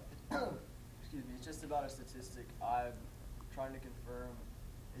 Yes? Excuse me, it's just about a statistic. I'm trying to confirm,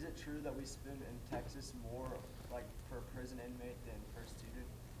 is it true that we spend in Texas more, like, per prison inmate than per student?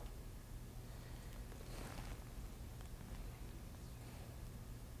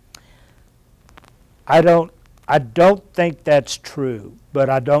 I don't think that's true, but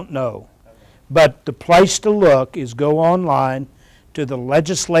I don't know. Okay. But the place to look is go online to the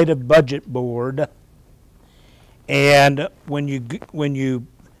Legislative Budget Board, and when you go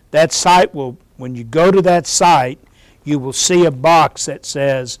to that site, you will see a box that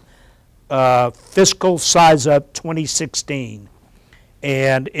says Fiscal Size Up 2016,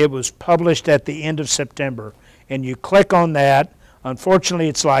 and it was published at the end of September. And you click on that. Unfortunately,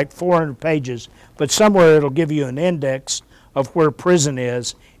 it's like 400 pages, but somewhere it'll give you an index of where prison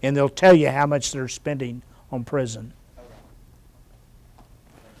is, and they'll tell you how much they're spending on prison. Okay.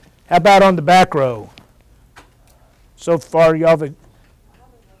 How about on the back row? So far, y'all have...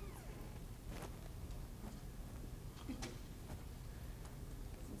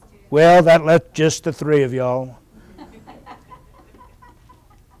 Well, that left just the three of y'all.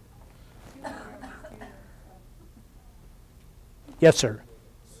 Yes, sir.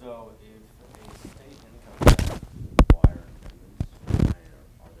 So if a state income tax require attendance,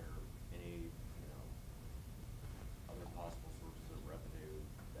 are there any, other possible sources of revenue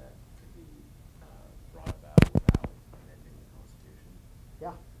that could be brought about without amending the Constitution?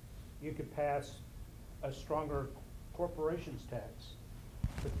 Yeah. You could pass a stronger corporations tax,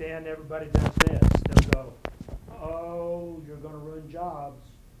 but then everybody does this. They'll go, oh, you're going to ruin jobs.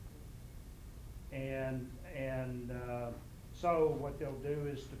 So what they'll do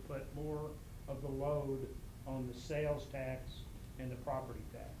is to put more of the load on the sales tax and the property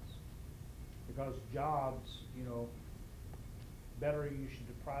tax. Because jobs, better you should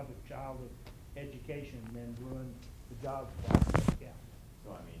deprive a child of education than ruin the jobs process. Yeah.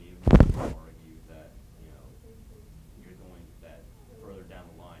 So I mean, even if you argue that, you're going, that further down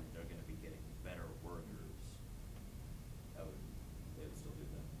the line, they're gonna be getting better workers, they would still do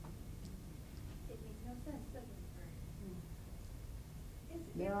that. It makes no sense, does it?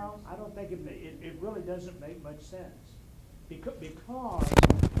 No, I don't think it really doesn't make much sense. Because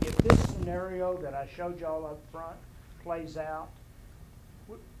if this scenario that I showed y'all up front plays out,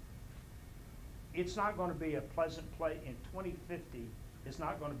 it's not going to be a pleasant place. In 2050, it's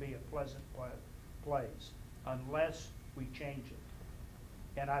not going to be a pleasant place unless we change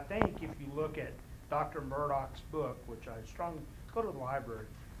it. And I think if you look at Dr. Murdoch's book, which I strongly, go to the library,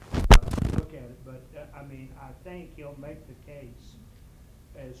 look at it, but I think he'll make the case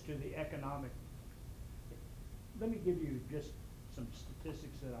as to the economic. Let me give you just some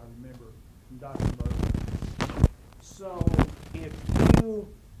statistics that I remember from Dr. Murdoch. So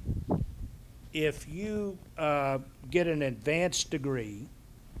if you get an advanced degree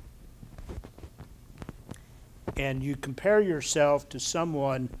and you compare yourself to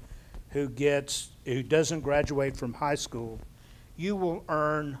someone who doesn't graduate from high school, you will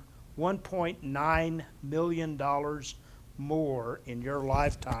earn $1.9 million more in your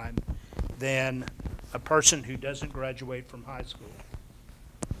lifetime than a person who doesn't graduate from high school.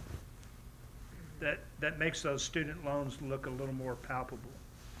 That makes those student loans look a little more palpable.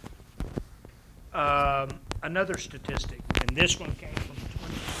 Another statistic, and this one came from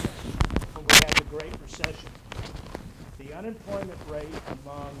 2010 when we had the Great Recession. The unemployment rate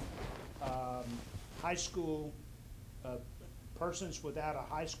among high school persons without a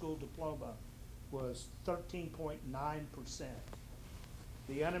high school diploma was 13.9%.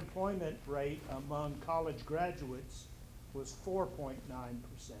 The unemployment rate among college graduates was 4.9%.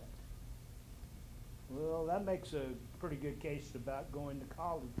 Well, that makes a pretty good case about going to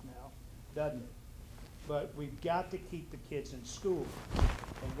college now, doesn't it? But we've got to keep the kids in school.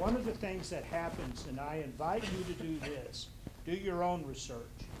 And one of the things that happens, and I invite you to do this, do your own research.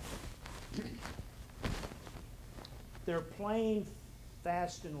 They're playing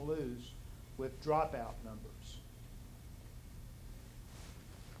fast and loose with dropout numbers.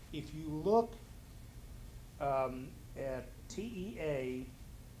 If you look at TEA,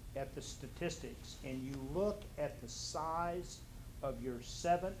 at the statistics, and you look at the size of your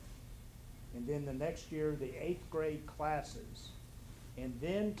 7th, and then the next year the 8th grade classes, and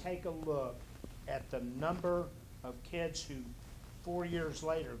then take a look at the number of kids who 4 years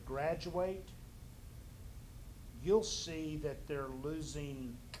later graduate, you'll see that they're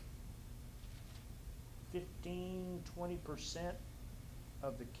losing 15–20%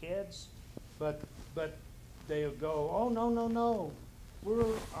 of the kids, but they'll go, oh, no, no, no.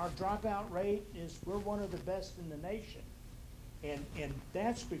 Our dropout rate is, we're one of the best in the nation. And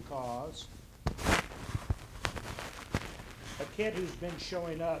that's because a kid who's been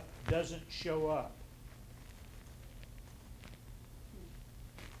showing up doesn't show up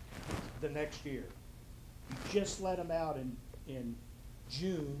the next year. You just let them out in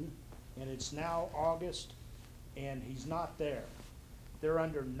June, and it's now August, and he's not there. They're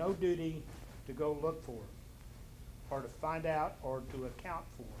under no duty to go look for him, or to find out, or to account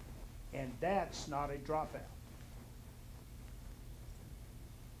for him. And that's not a dropout.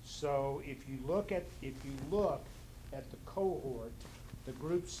 So if you look at the cohort, the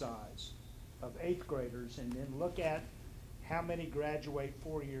group size of 8th graders, and then look at how many graduate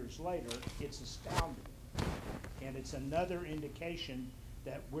 4 years later, it's astounding. And it's another indication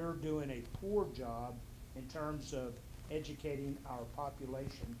that we're doing a poor job in terms of educating our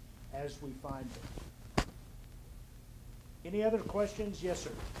population as we find them. Any other questions? Yes,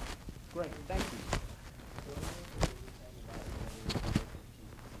 sir. Great, thank you.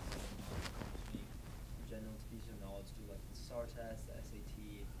 General piece of knowledge through like the STAR test, the SAT,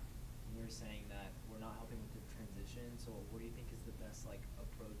 and you're saying that we're not helping with the transition. So what do you think is the best like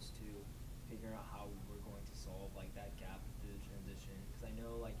approach to figuring out how we're going to solve like that gap through the transition? Because I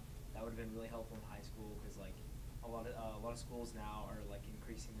know like that would have been really helpful in high school because like a lot of schools now are like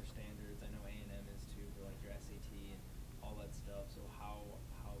increasing their standards. I know A&M is too for like your SAT and all that stuff. So how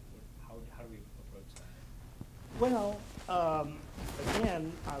do we approach that? Well,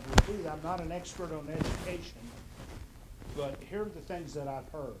 again, I repeat, I'm not an expert on education, but here are the things that I've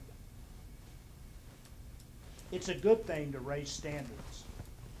heard. It's a good thing to raise standards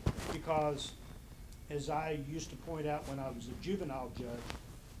because, as I used to point out when I was a juvenile judge,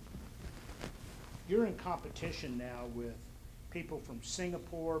 you're in competition now with people from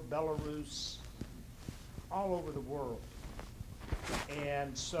Singapore, Belarus, all over the world.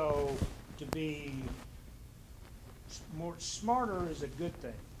 And so to be smarter is a good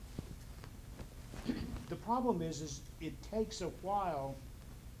thing. The problem is it takes a while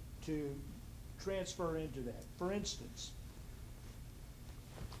to transfer into that. For instance,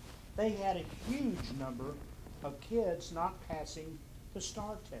 they had a huge number of kids not passing the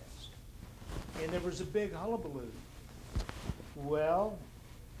STAR test. And there was a big hullabaloo. Well,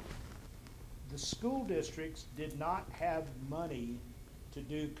 the school districts did not have money to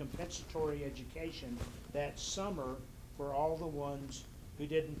do compensatory education that summer for all the ones who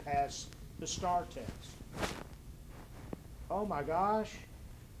didn't pass the STAR test. Oh my gosh,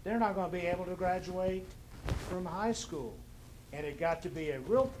 they're not going to be able to graduate from high school. And it got to be a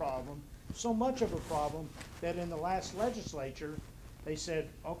real problem, so much of a problem that in the last legislature they said,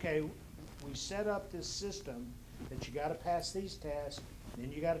 okay, we set up this system that you got to pass these tests,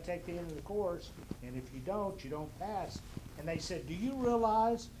 then you got to take the end of the course, and if you don't pass. And they said, do you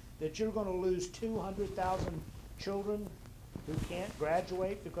realize that you're going to lose 200,000 children who can't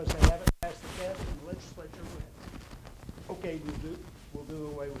graduate because they haven't passed the test? And the legislature went, okay, we'll do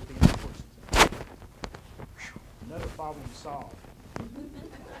away with the courses. Another problem solved.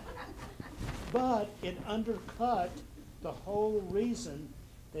 But it undercut the whole reason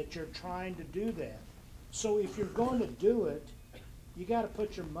that you're trying to do that. So if you're going to do it, you got to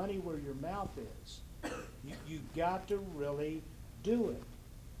put your money where your mouth is. You got to really do it.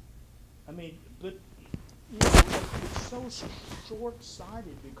 I mean, but you know, it's so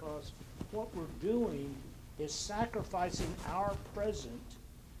short-sighted because what we're doing is sacrificing our present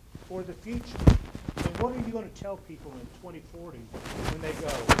for the future. And what are you going to tell people in 2040 when they go,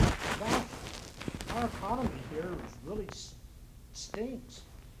 gosh, our economy here really stinks.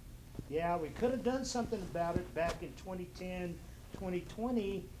 Yeah, we could have done something about it back in 2010,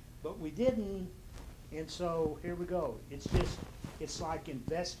 2020, but we didn't. And so here we go. It's like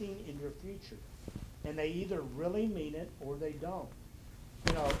investing in your future. And they either really mean it or they don't.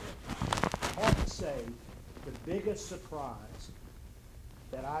 You know, I have to say, the biggest surprise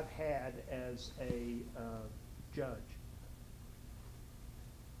that I've had as a judge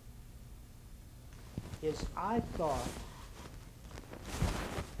is I thought,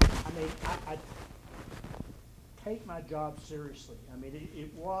 I mean, I take my job seriously. I mean,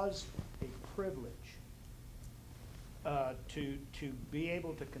 it was a privilege to be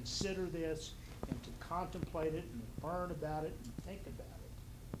able to consider this and to contemplate it and learn about it and think about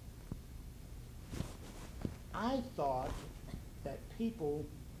it. I thought that people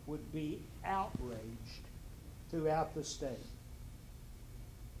would be outraged throughout the state.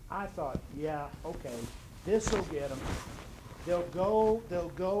 I thought, yeah, okay, this will get them. They'll go,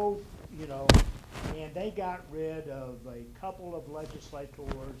 you know, And they got rid of a couple of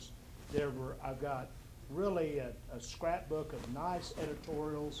legislators. I've got really a scrapbook of nice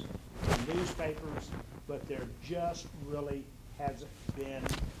editorials in newspapers, but there just really hasn't been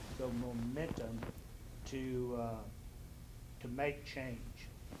the momentum to make change.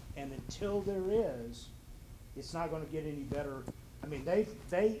 And until there is, it's not going to get any better. I mean,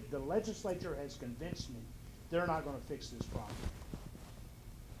 the legislature has convinced me they're not going to fix this problem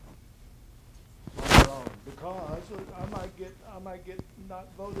on their own, because I might get not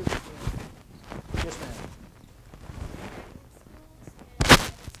voted again. Yes, ma'am. Schools and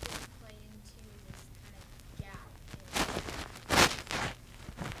private schools play into this kind of gap.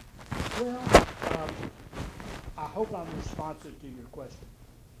 Well, I hope I'm responsive to your question.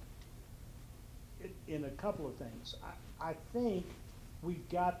 In a couple of things. I think we've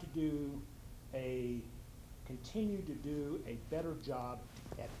got to continue to do a better job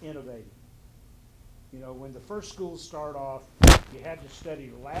at innovating. You know, when the first schools start off, you had to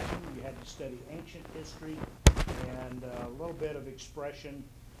study Latin, you had to study ancient history, and a little bit of expression,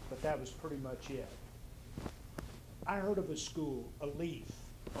 but that was pretty much it. I heard of a school, a Leaf,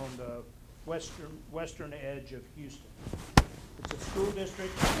 on the western edge of Houston. It's a school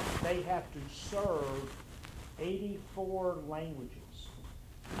district. They have to serve 84 languages.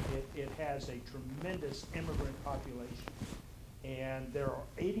 It has a tremendous immigrant population. And there are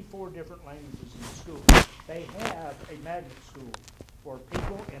 84 different languages in the school. They have a magnet school for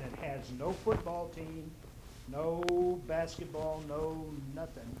people, and it has no football team, no basketball, no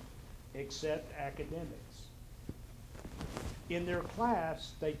nothing except academics. In their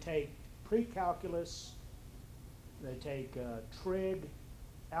class, they take pre-calculus, they take trig,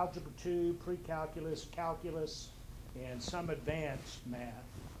 algebra 2, pre-calculus, calculus, and some advanced math.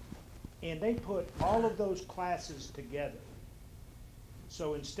 And they put all of those classes together.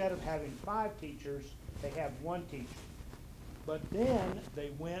 So instead of having 5 teachers, they have 1 teacher. But then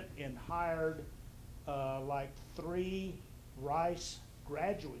they went and hired like 3 Rice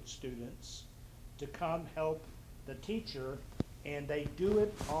graduate students to come help the teacher, and they do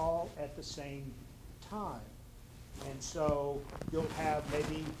it all at the same time. And so you'll have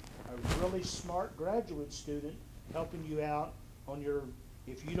maybe a really smart graduate student helping you out on your,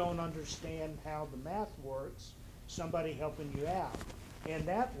 if you don't understand how the math works, somebody helping you out. And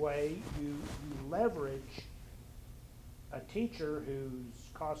that way you leverage a teacher who's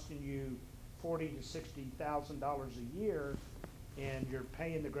costing you $40,000 to $60,000 a year, and you're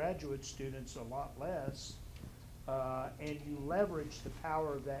paying the graduate students a lot less, and you leverage the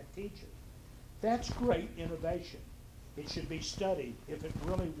power of that teacher. That's great innovation. It should be studied. If it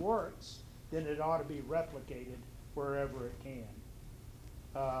really works, then it ought to be replicated wherever it can.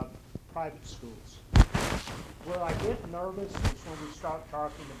 Private schools. Where I get nervous is when we start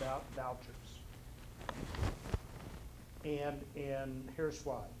talking about vouchers. And here's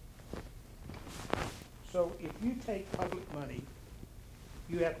why. So if you take public money,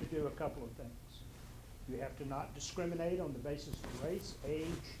 you have to do a couple of things. You have to not discriminate on the basis of race, age,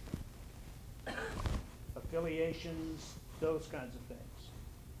 affiliations, those kinds of things.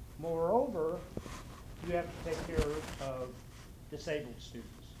 Moreover, you have to take care of disabled students.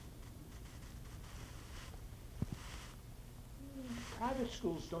 Private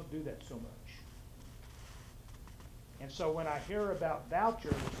schools don't do that so much. And so when I hear about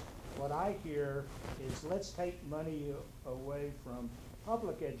vouchers, what I hear is let's take money away from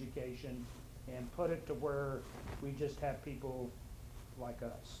public education and put it to where we just have people like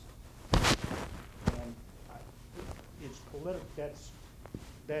us. And it's political.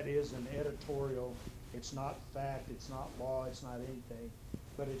 That is an editorial. It's not fact. It's not law. It's not anything.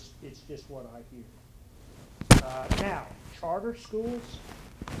 But it's just what I hear. Now, charter schools.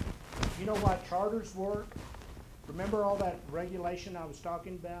 You know why charters work? Remember all that regulation I was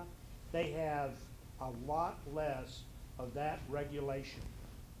talking about? They have a lot less of that regulation.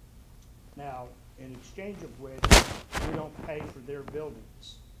 Now, in exchange of which, we don't pay for their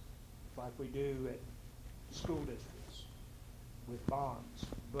buildings like we do at school districts with bonds.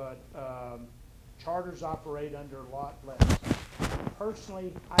 But charters operate under a lot less.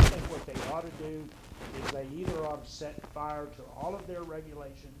 Personally, I think what they ought to do is they either ought to set fire to all of their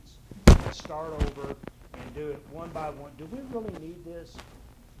regulations and start over and do it one by one. Do we really need this?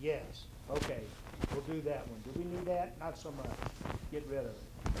 Yes. Okay, we'll do that one. Do we need that? Not so much. Get rid of it.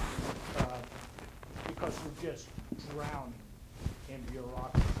 Because we're just drowning in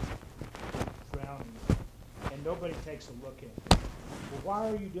bureaucracy. Drowning. And nobody takes a look at it. Well, why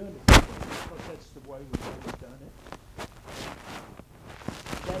are you doing it this way? Because that's the way we've always done it.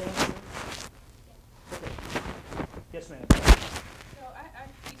 Does that answer it? Okay. Yes, ma'am. So I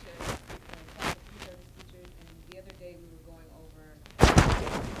teach a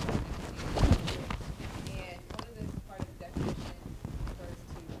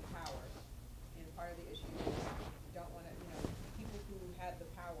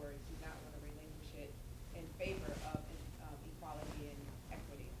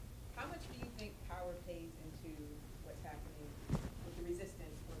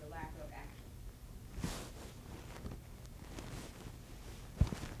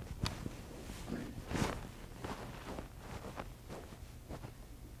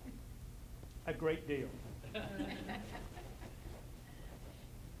A great deal. A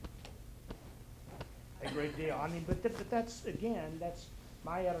great deal. I mean, but that's, again, that's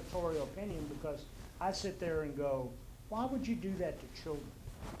my editorial opinion, because I sit there and go, why would you do that to children?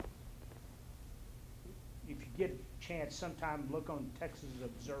 If you get a chance, sometime look on Texas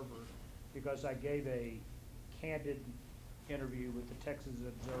Observer, because I gave a candid interview with the Texas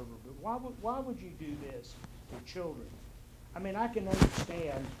Observer. But why would you do this to children? I mean, I can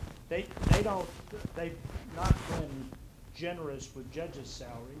understand they've not been generous with judges'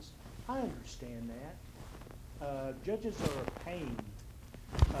 salaries. I understand that. Judges are a pain.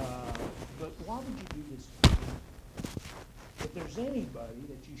 But why would you do this to children? If there's anybody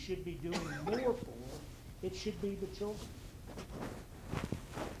that you should be doing more for, it should be the children.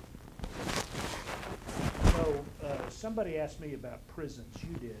 So, somebody asked me about prisons.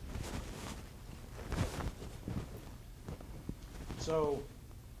 You did. So,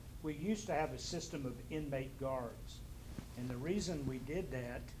 we used to have a system of inmate guards. And the reason we did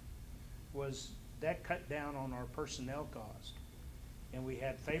that was that cut down on our personnel cost. And we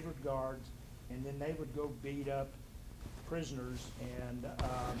had favored guards, and then they would go beat up prisoners. And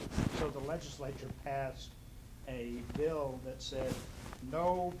so the legislature passed a bill that said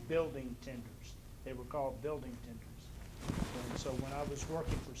no building tenders. They were called building tenders. And so when I was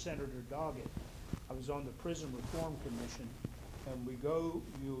working for Senator Doggett, I was on the Prison Reform Commission, and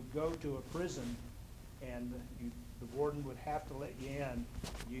you would go to a prison, and the warden would have to let you in.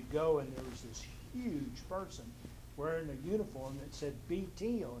 You'd go, and there was this huge person wearing a uniform that said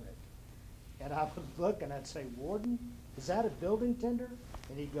BT on it. And I would look, and I'd say, "Warden, is that a building tender?"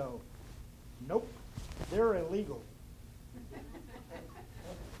 And he'd go, "Nope, they're illegal."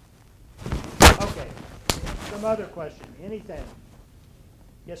 Okay, some other question, anything?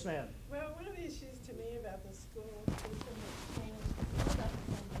 Yes, ma'am. Well, one of the issues to me about the school system that's changed about the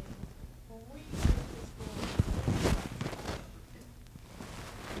funding. When we went to school,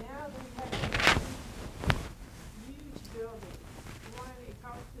 now they have huge buildings. One, it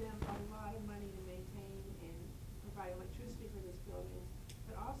costs them a lot of money to maintain and provide electricity for this building,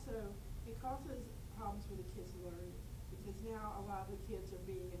 but also it causes problems for the kids learning, because now a lot of the kids are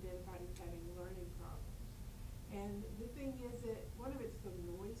being identified as having learning problems. And the thing is that one of it's the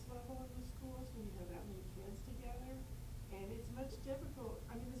noise level in the schools when you have that many kids together. And it's much difficult.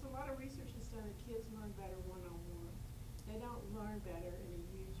 I mean, there's a lot of research that's done that kids learn better one-on-one. They don't learn better in a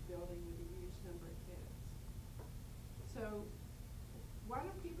huge building with a huge number of kids. So why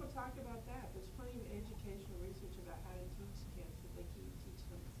don't people talk about that? There's plenty of educational research about how to teach kids if they keep teach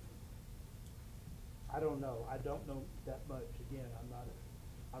them the same way. I don't know. I don't know that much. Again,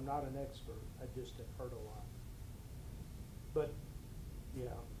 I'm not an expert. I just have heard a lot. But, yeah.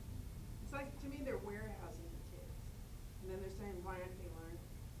 It's like, to me, they're warehousing the kids. And then they're saying, why aren't they learning?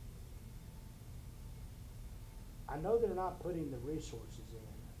 I know they're not putting the resources in.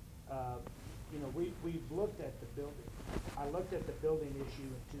 You know, we've looked at the building. I looked at the building issue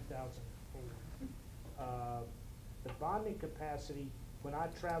in 2004. The bonding capacity, when I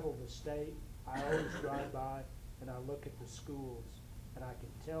travel the state, I always drive by and I look at the schools, and I can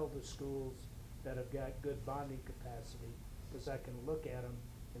tell the schools that have got good bonding capacity, because I can look at them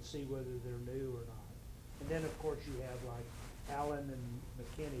and see whether they're new or not. And then, of course, you have like Allen and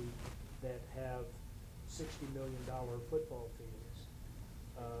McKinney that have $60 million football fields,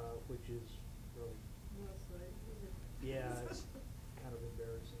 which is really, yeah, it's kind of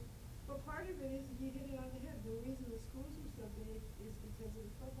embarrassing. But part of it is, you hit it on the head, the reason the schools are so big is because of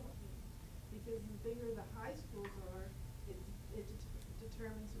the football team. Because the bigger the high schools are, it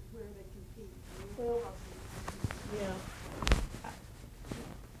determines where they compete. Well, yeah.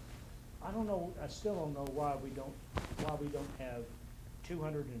 I don't know, I still don't know why we don't have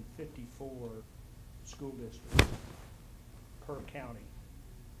 254 school districts per county.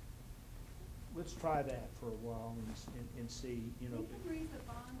 Let's try that for a while and see, you know. We could raise the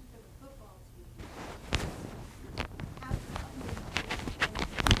bond for the football team. Have the funding for the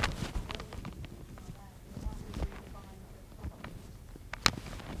football team and all that, and also raise the bond for the football team.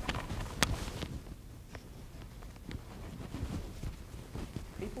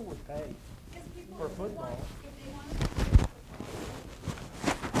 People would pay Because people for would football. want, if they wanted to play football.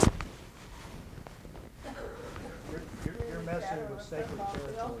 You're messing with sacred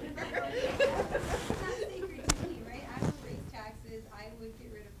territory. It's not sacred to me, right? I would raise taxes, I would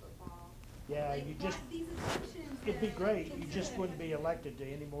get rid of football. Yeah, Like, you that's just, these assumptions it'd be that great, you consider. just wouldn't be elected to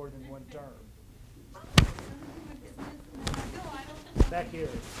any more than one term. I'm gonna do my business and then I go, I don't. Back here.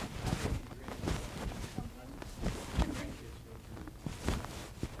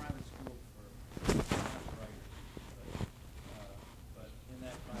 Private school for writers, but in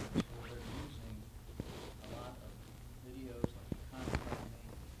that private school, they're using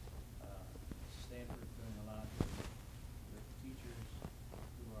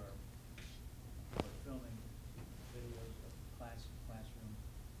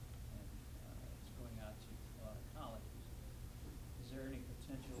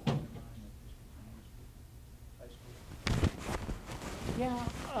Yeah,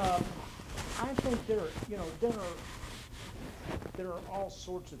 I think there are all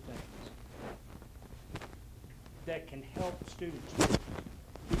sorts of things that can help students.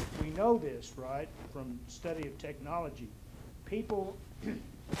 We know this, right, from study of technology. People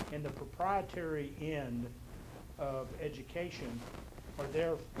in the proprietary end of education are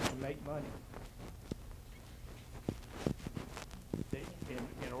there to make money.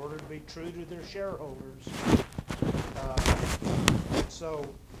 In order to be true to their shareholders. So,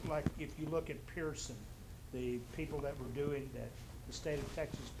 like, if you look at Pearson, the people that were doing that, the state of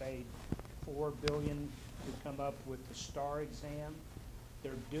Texas paid $4 billion to come up with the STAR exam.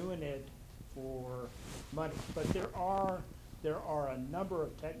 They're doing it for money, but there are a number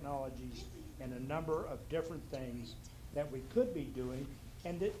of technologies and a number of different things that we could be doing,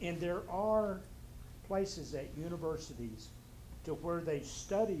 and there are places at universities to where they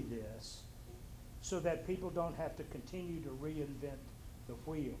study this so that people don't have to continue to reinvent the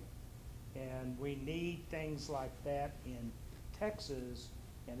wheel. And we need things like that in Texas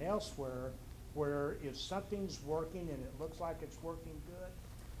and elsewhere, where if something's working and it looks like it's working good,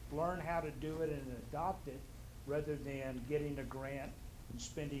 learn how to do it and adopt it rather than getting a grant and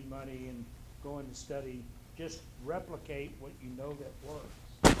spending money and going to study. Just replicate what you know that works.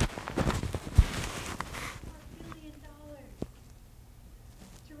 $4 billion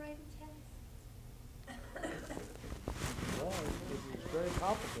to write a test. Well, it's very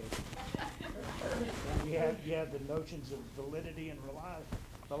complicated. And you have the notions of validity and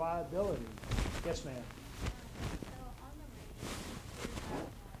reliability. Yes, ma'am. So on the right,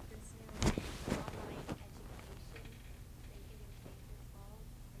 this new online education that you can take this fall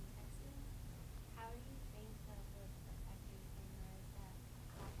in Texas. How do you think that would affect campers that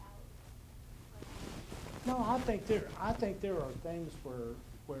opt out? No, I think there are things where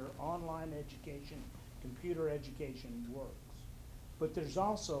online education, computer education works, but there's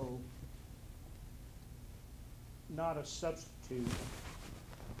also not a substitute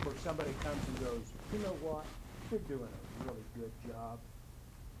where somebody comes and goes, you know what, you're doing a really good job.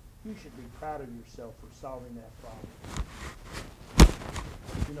 You should be proud of yourself for solving that problem.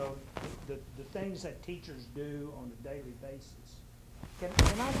 You know, the things that teachers do on a daily basis. Can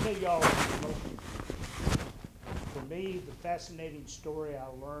I tell y'all, for me, the fascinating story I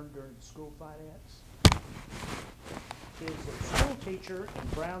learned during school finance is a school teacher in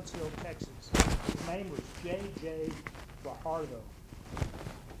Brownsville, Texas. His name was J.J. Fajardo.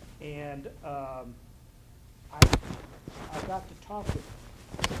 And I got to talk with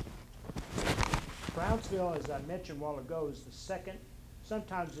him. Brownsville, as I mentioned a while ago, is the second,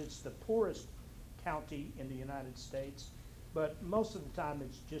 sometimes it's the poorest county in the United States, but most of the time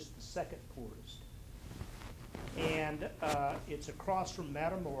it's just the second poorest. And it's across from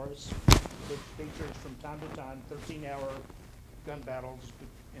Matamoros, which features from time to time 13-hour gun battles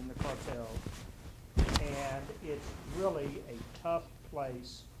in the cartel. And it's really a tough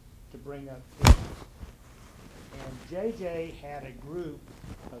place to bring up kids. And JJ had a group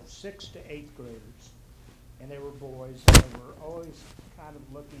of 6th to 8th graders, and they were boys, and they were always kind of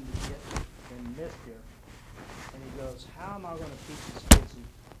looking to get in mischief. And he goes, how am I going to keep these kids,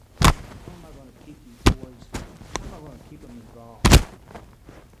 how am I going to keep these boys, how am I going to keep them involved?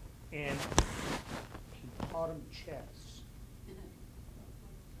 And he taught them chess.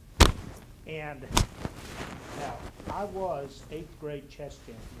 And now, I was 8th grade chess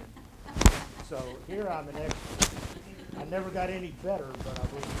champion. So here I'm an expert. I never got any better, but I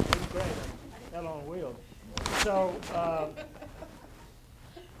was 8th grade on hell on wheels. So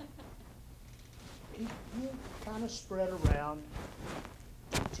he kind of spread around.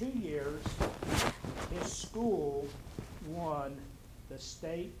 In 2 years, his school won the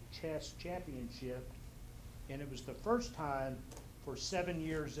state chess championship, and it was the first time for 7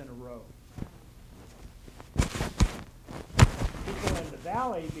 years in a row. People in the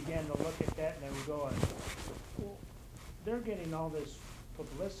valley began to look at that and they were going, well, they're getting all this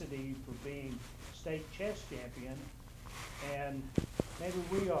publicity for being state chess champion, and maybe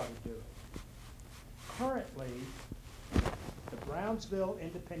we ought to do it. Currently, the Brownsville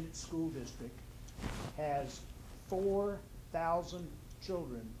Independent School District has 4,000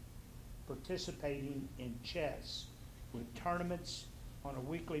 children participating in chess with tournaments on a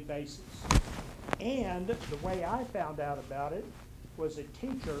weekly basis. And the way I found out about it was a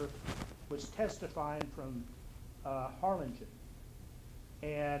teacher was testifying from Harlingen.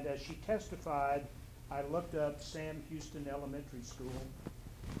 And as she testified, I looked up Sam Houston Elementary School,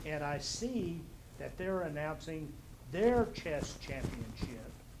 and I see that they're announcing their chess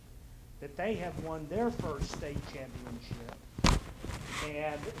championship, that they have won their first state championship.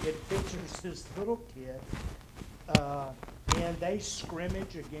 And it features this little kid and they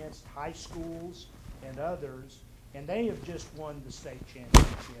scrimmage against high schools and others, and they have just won the state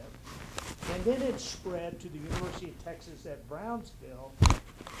championship. And then it spread to the University of Texas at Brownsville.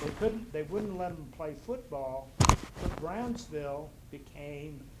 They wouldn't let them play football, but Brownsville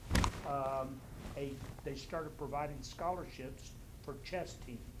became they started providing scholarships for chess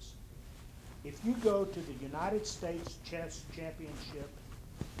teams. If you go to the United States Chess Championship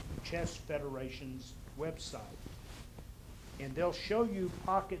Chess Federation's website, and they'll show you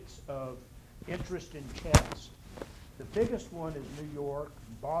pockets of interest in chess. The biggest one is New York,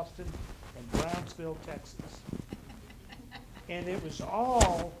 Boston, and Brownsville, Texas. And it was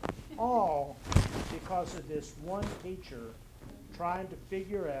all because of this one teacher trying to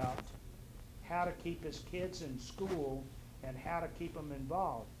figure out how to keep his kids in school and how to keep them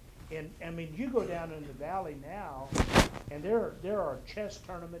involved. And I mean, you go down in the valley now, and there are chess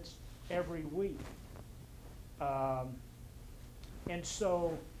tournaments every week. And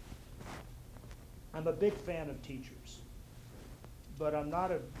so I'm a big fan of teachers, but I'm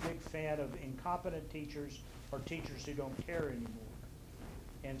not a big fan of incompetent teachers or teachers who don't care anymore.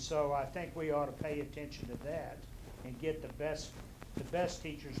 And so I think we ought to pay attention to that and get the best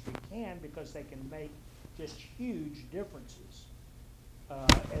teachers we can, because they can make just huge differences.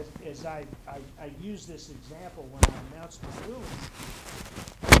 As I use this example when I announced my ruling,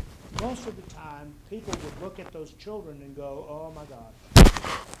 most of the time people would look at those children and go, oh my gosh,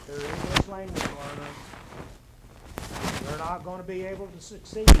 they're English language learners, they're not going to be able to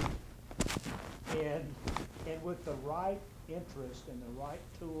succeed. And with the right interest and the right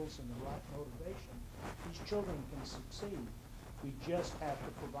tools and the right motivation, these children can succeed. We just have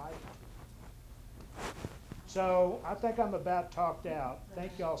to provide it. So I think I'm about talked out.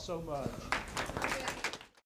 Thank y'all so much.